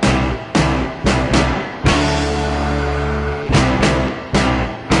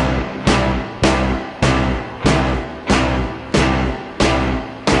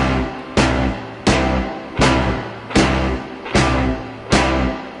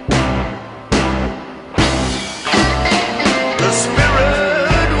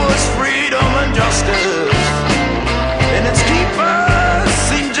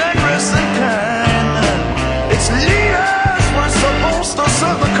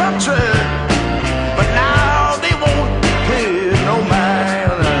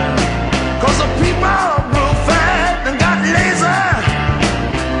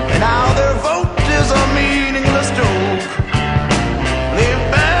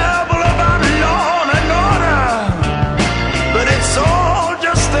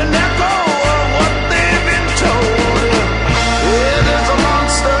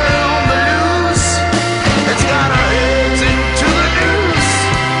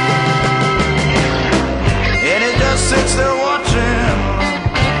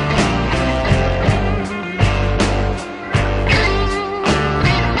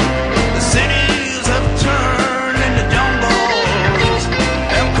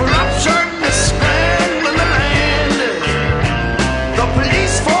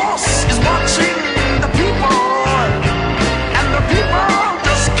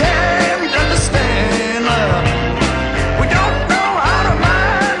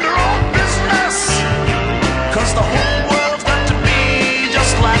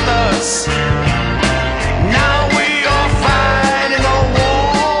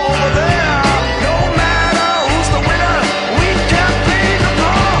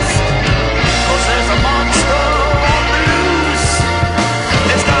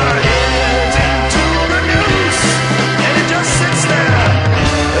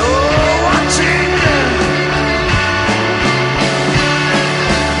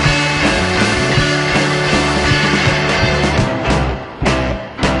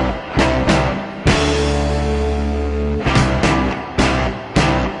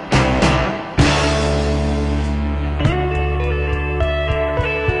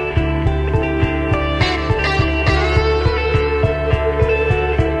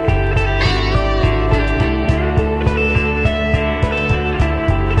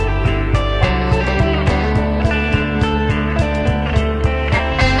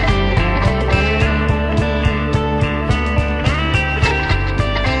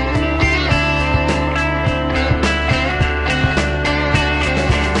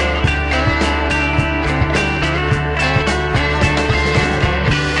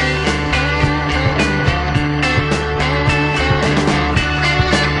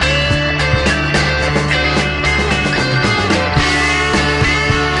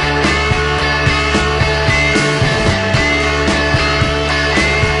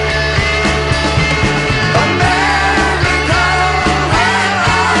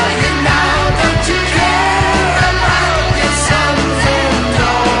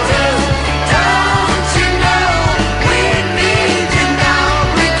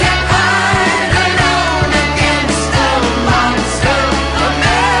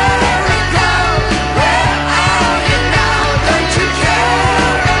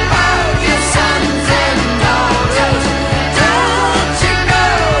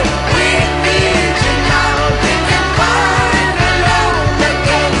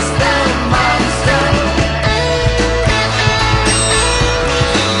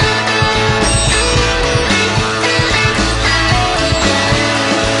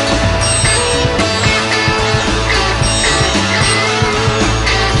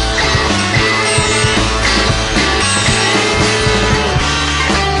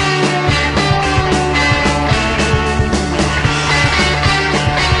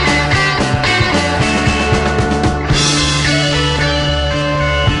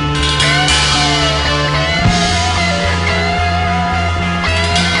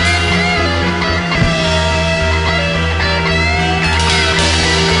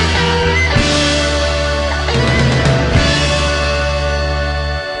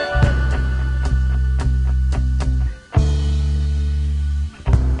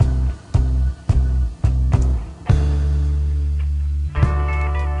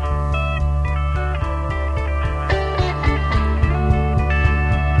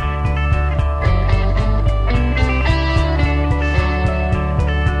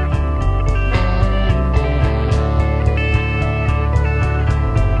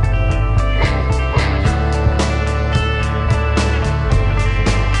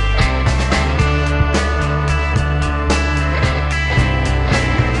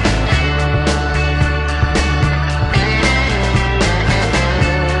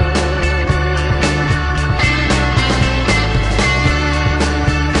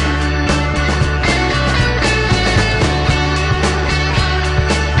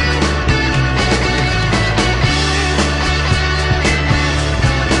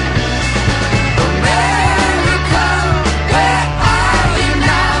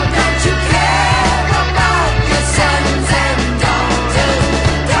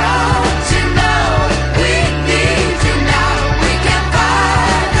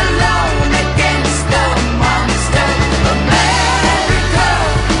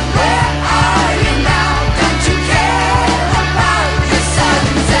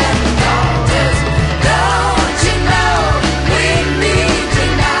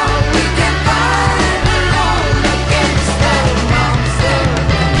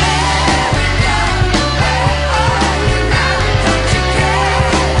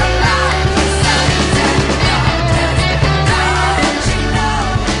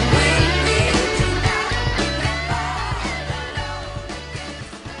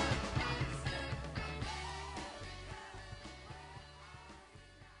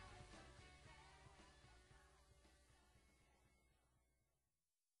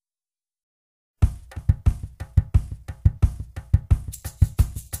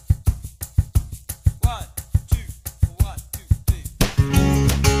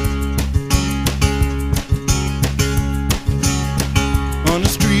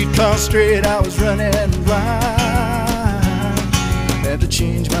 on straight, I was running blind. Had to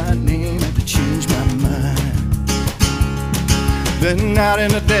change my name, had to change my mind. Then out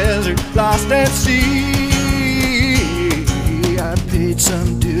in the desert, lost at sea, I paid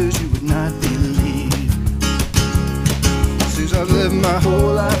some dues you would not believe. Since I've lived my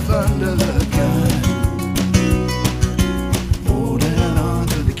whole life under the gun, holding on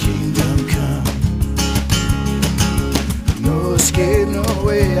to the kingdom come. No escape, no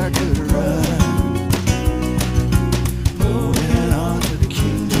way I could run. Holding on to the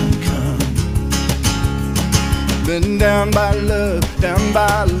kingdom come. Been down by love, down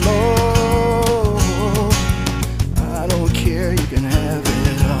by law. I don't care, you can have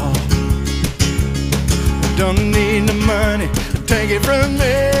it all. Don't need the money, take it from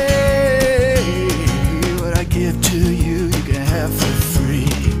me. What I give to you, you can have for free.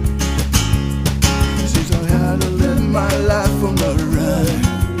 Since I had to live my life on the run,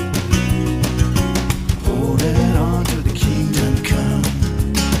 holding on to the kingdom come.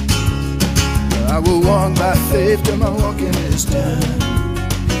 I will walk by faith till my walking is done.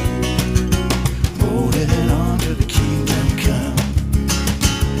 Holding on to the kingdom come.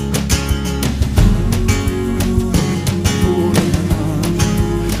 Holding on,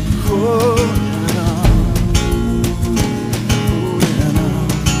 holding on, holding on,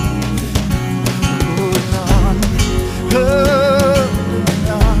 holding on, holding on,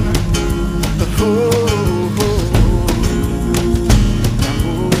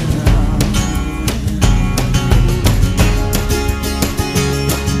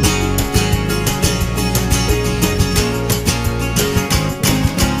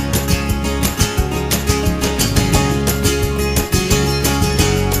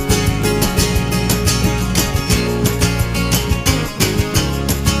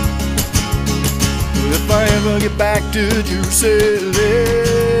 if I ever get back to Jerusalem,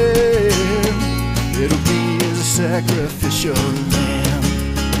 it'll be as a sacrificial lamb.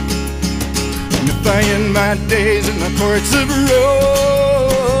 And if I end my days in the courts of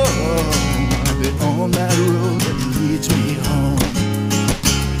Rome, I'll be on that road that leads me home.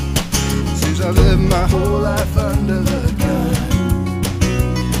 Since I've lived my whole life under the gun,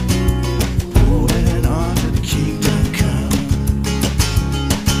 holding on to the kingdom come.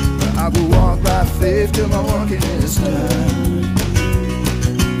 I will walk by faith till my walking is done.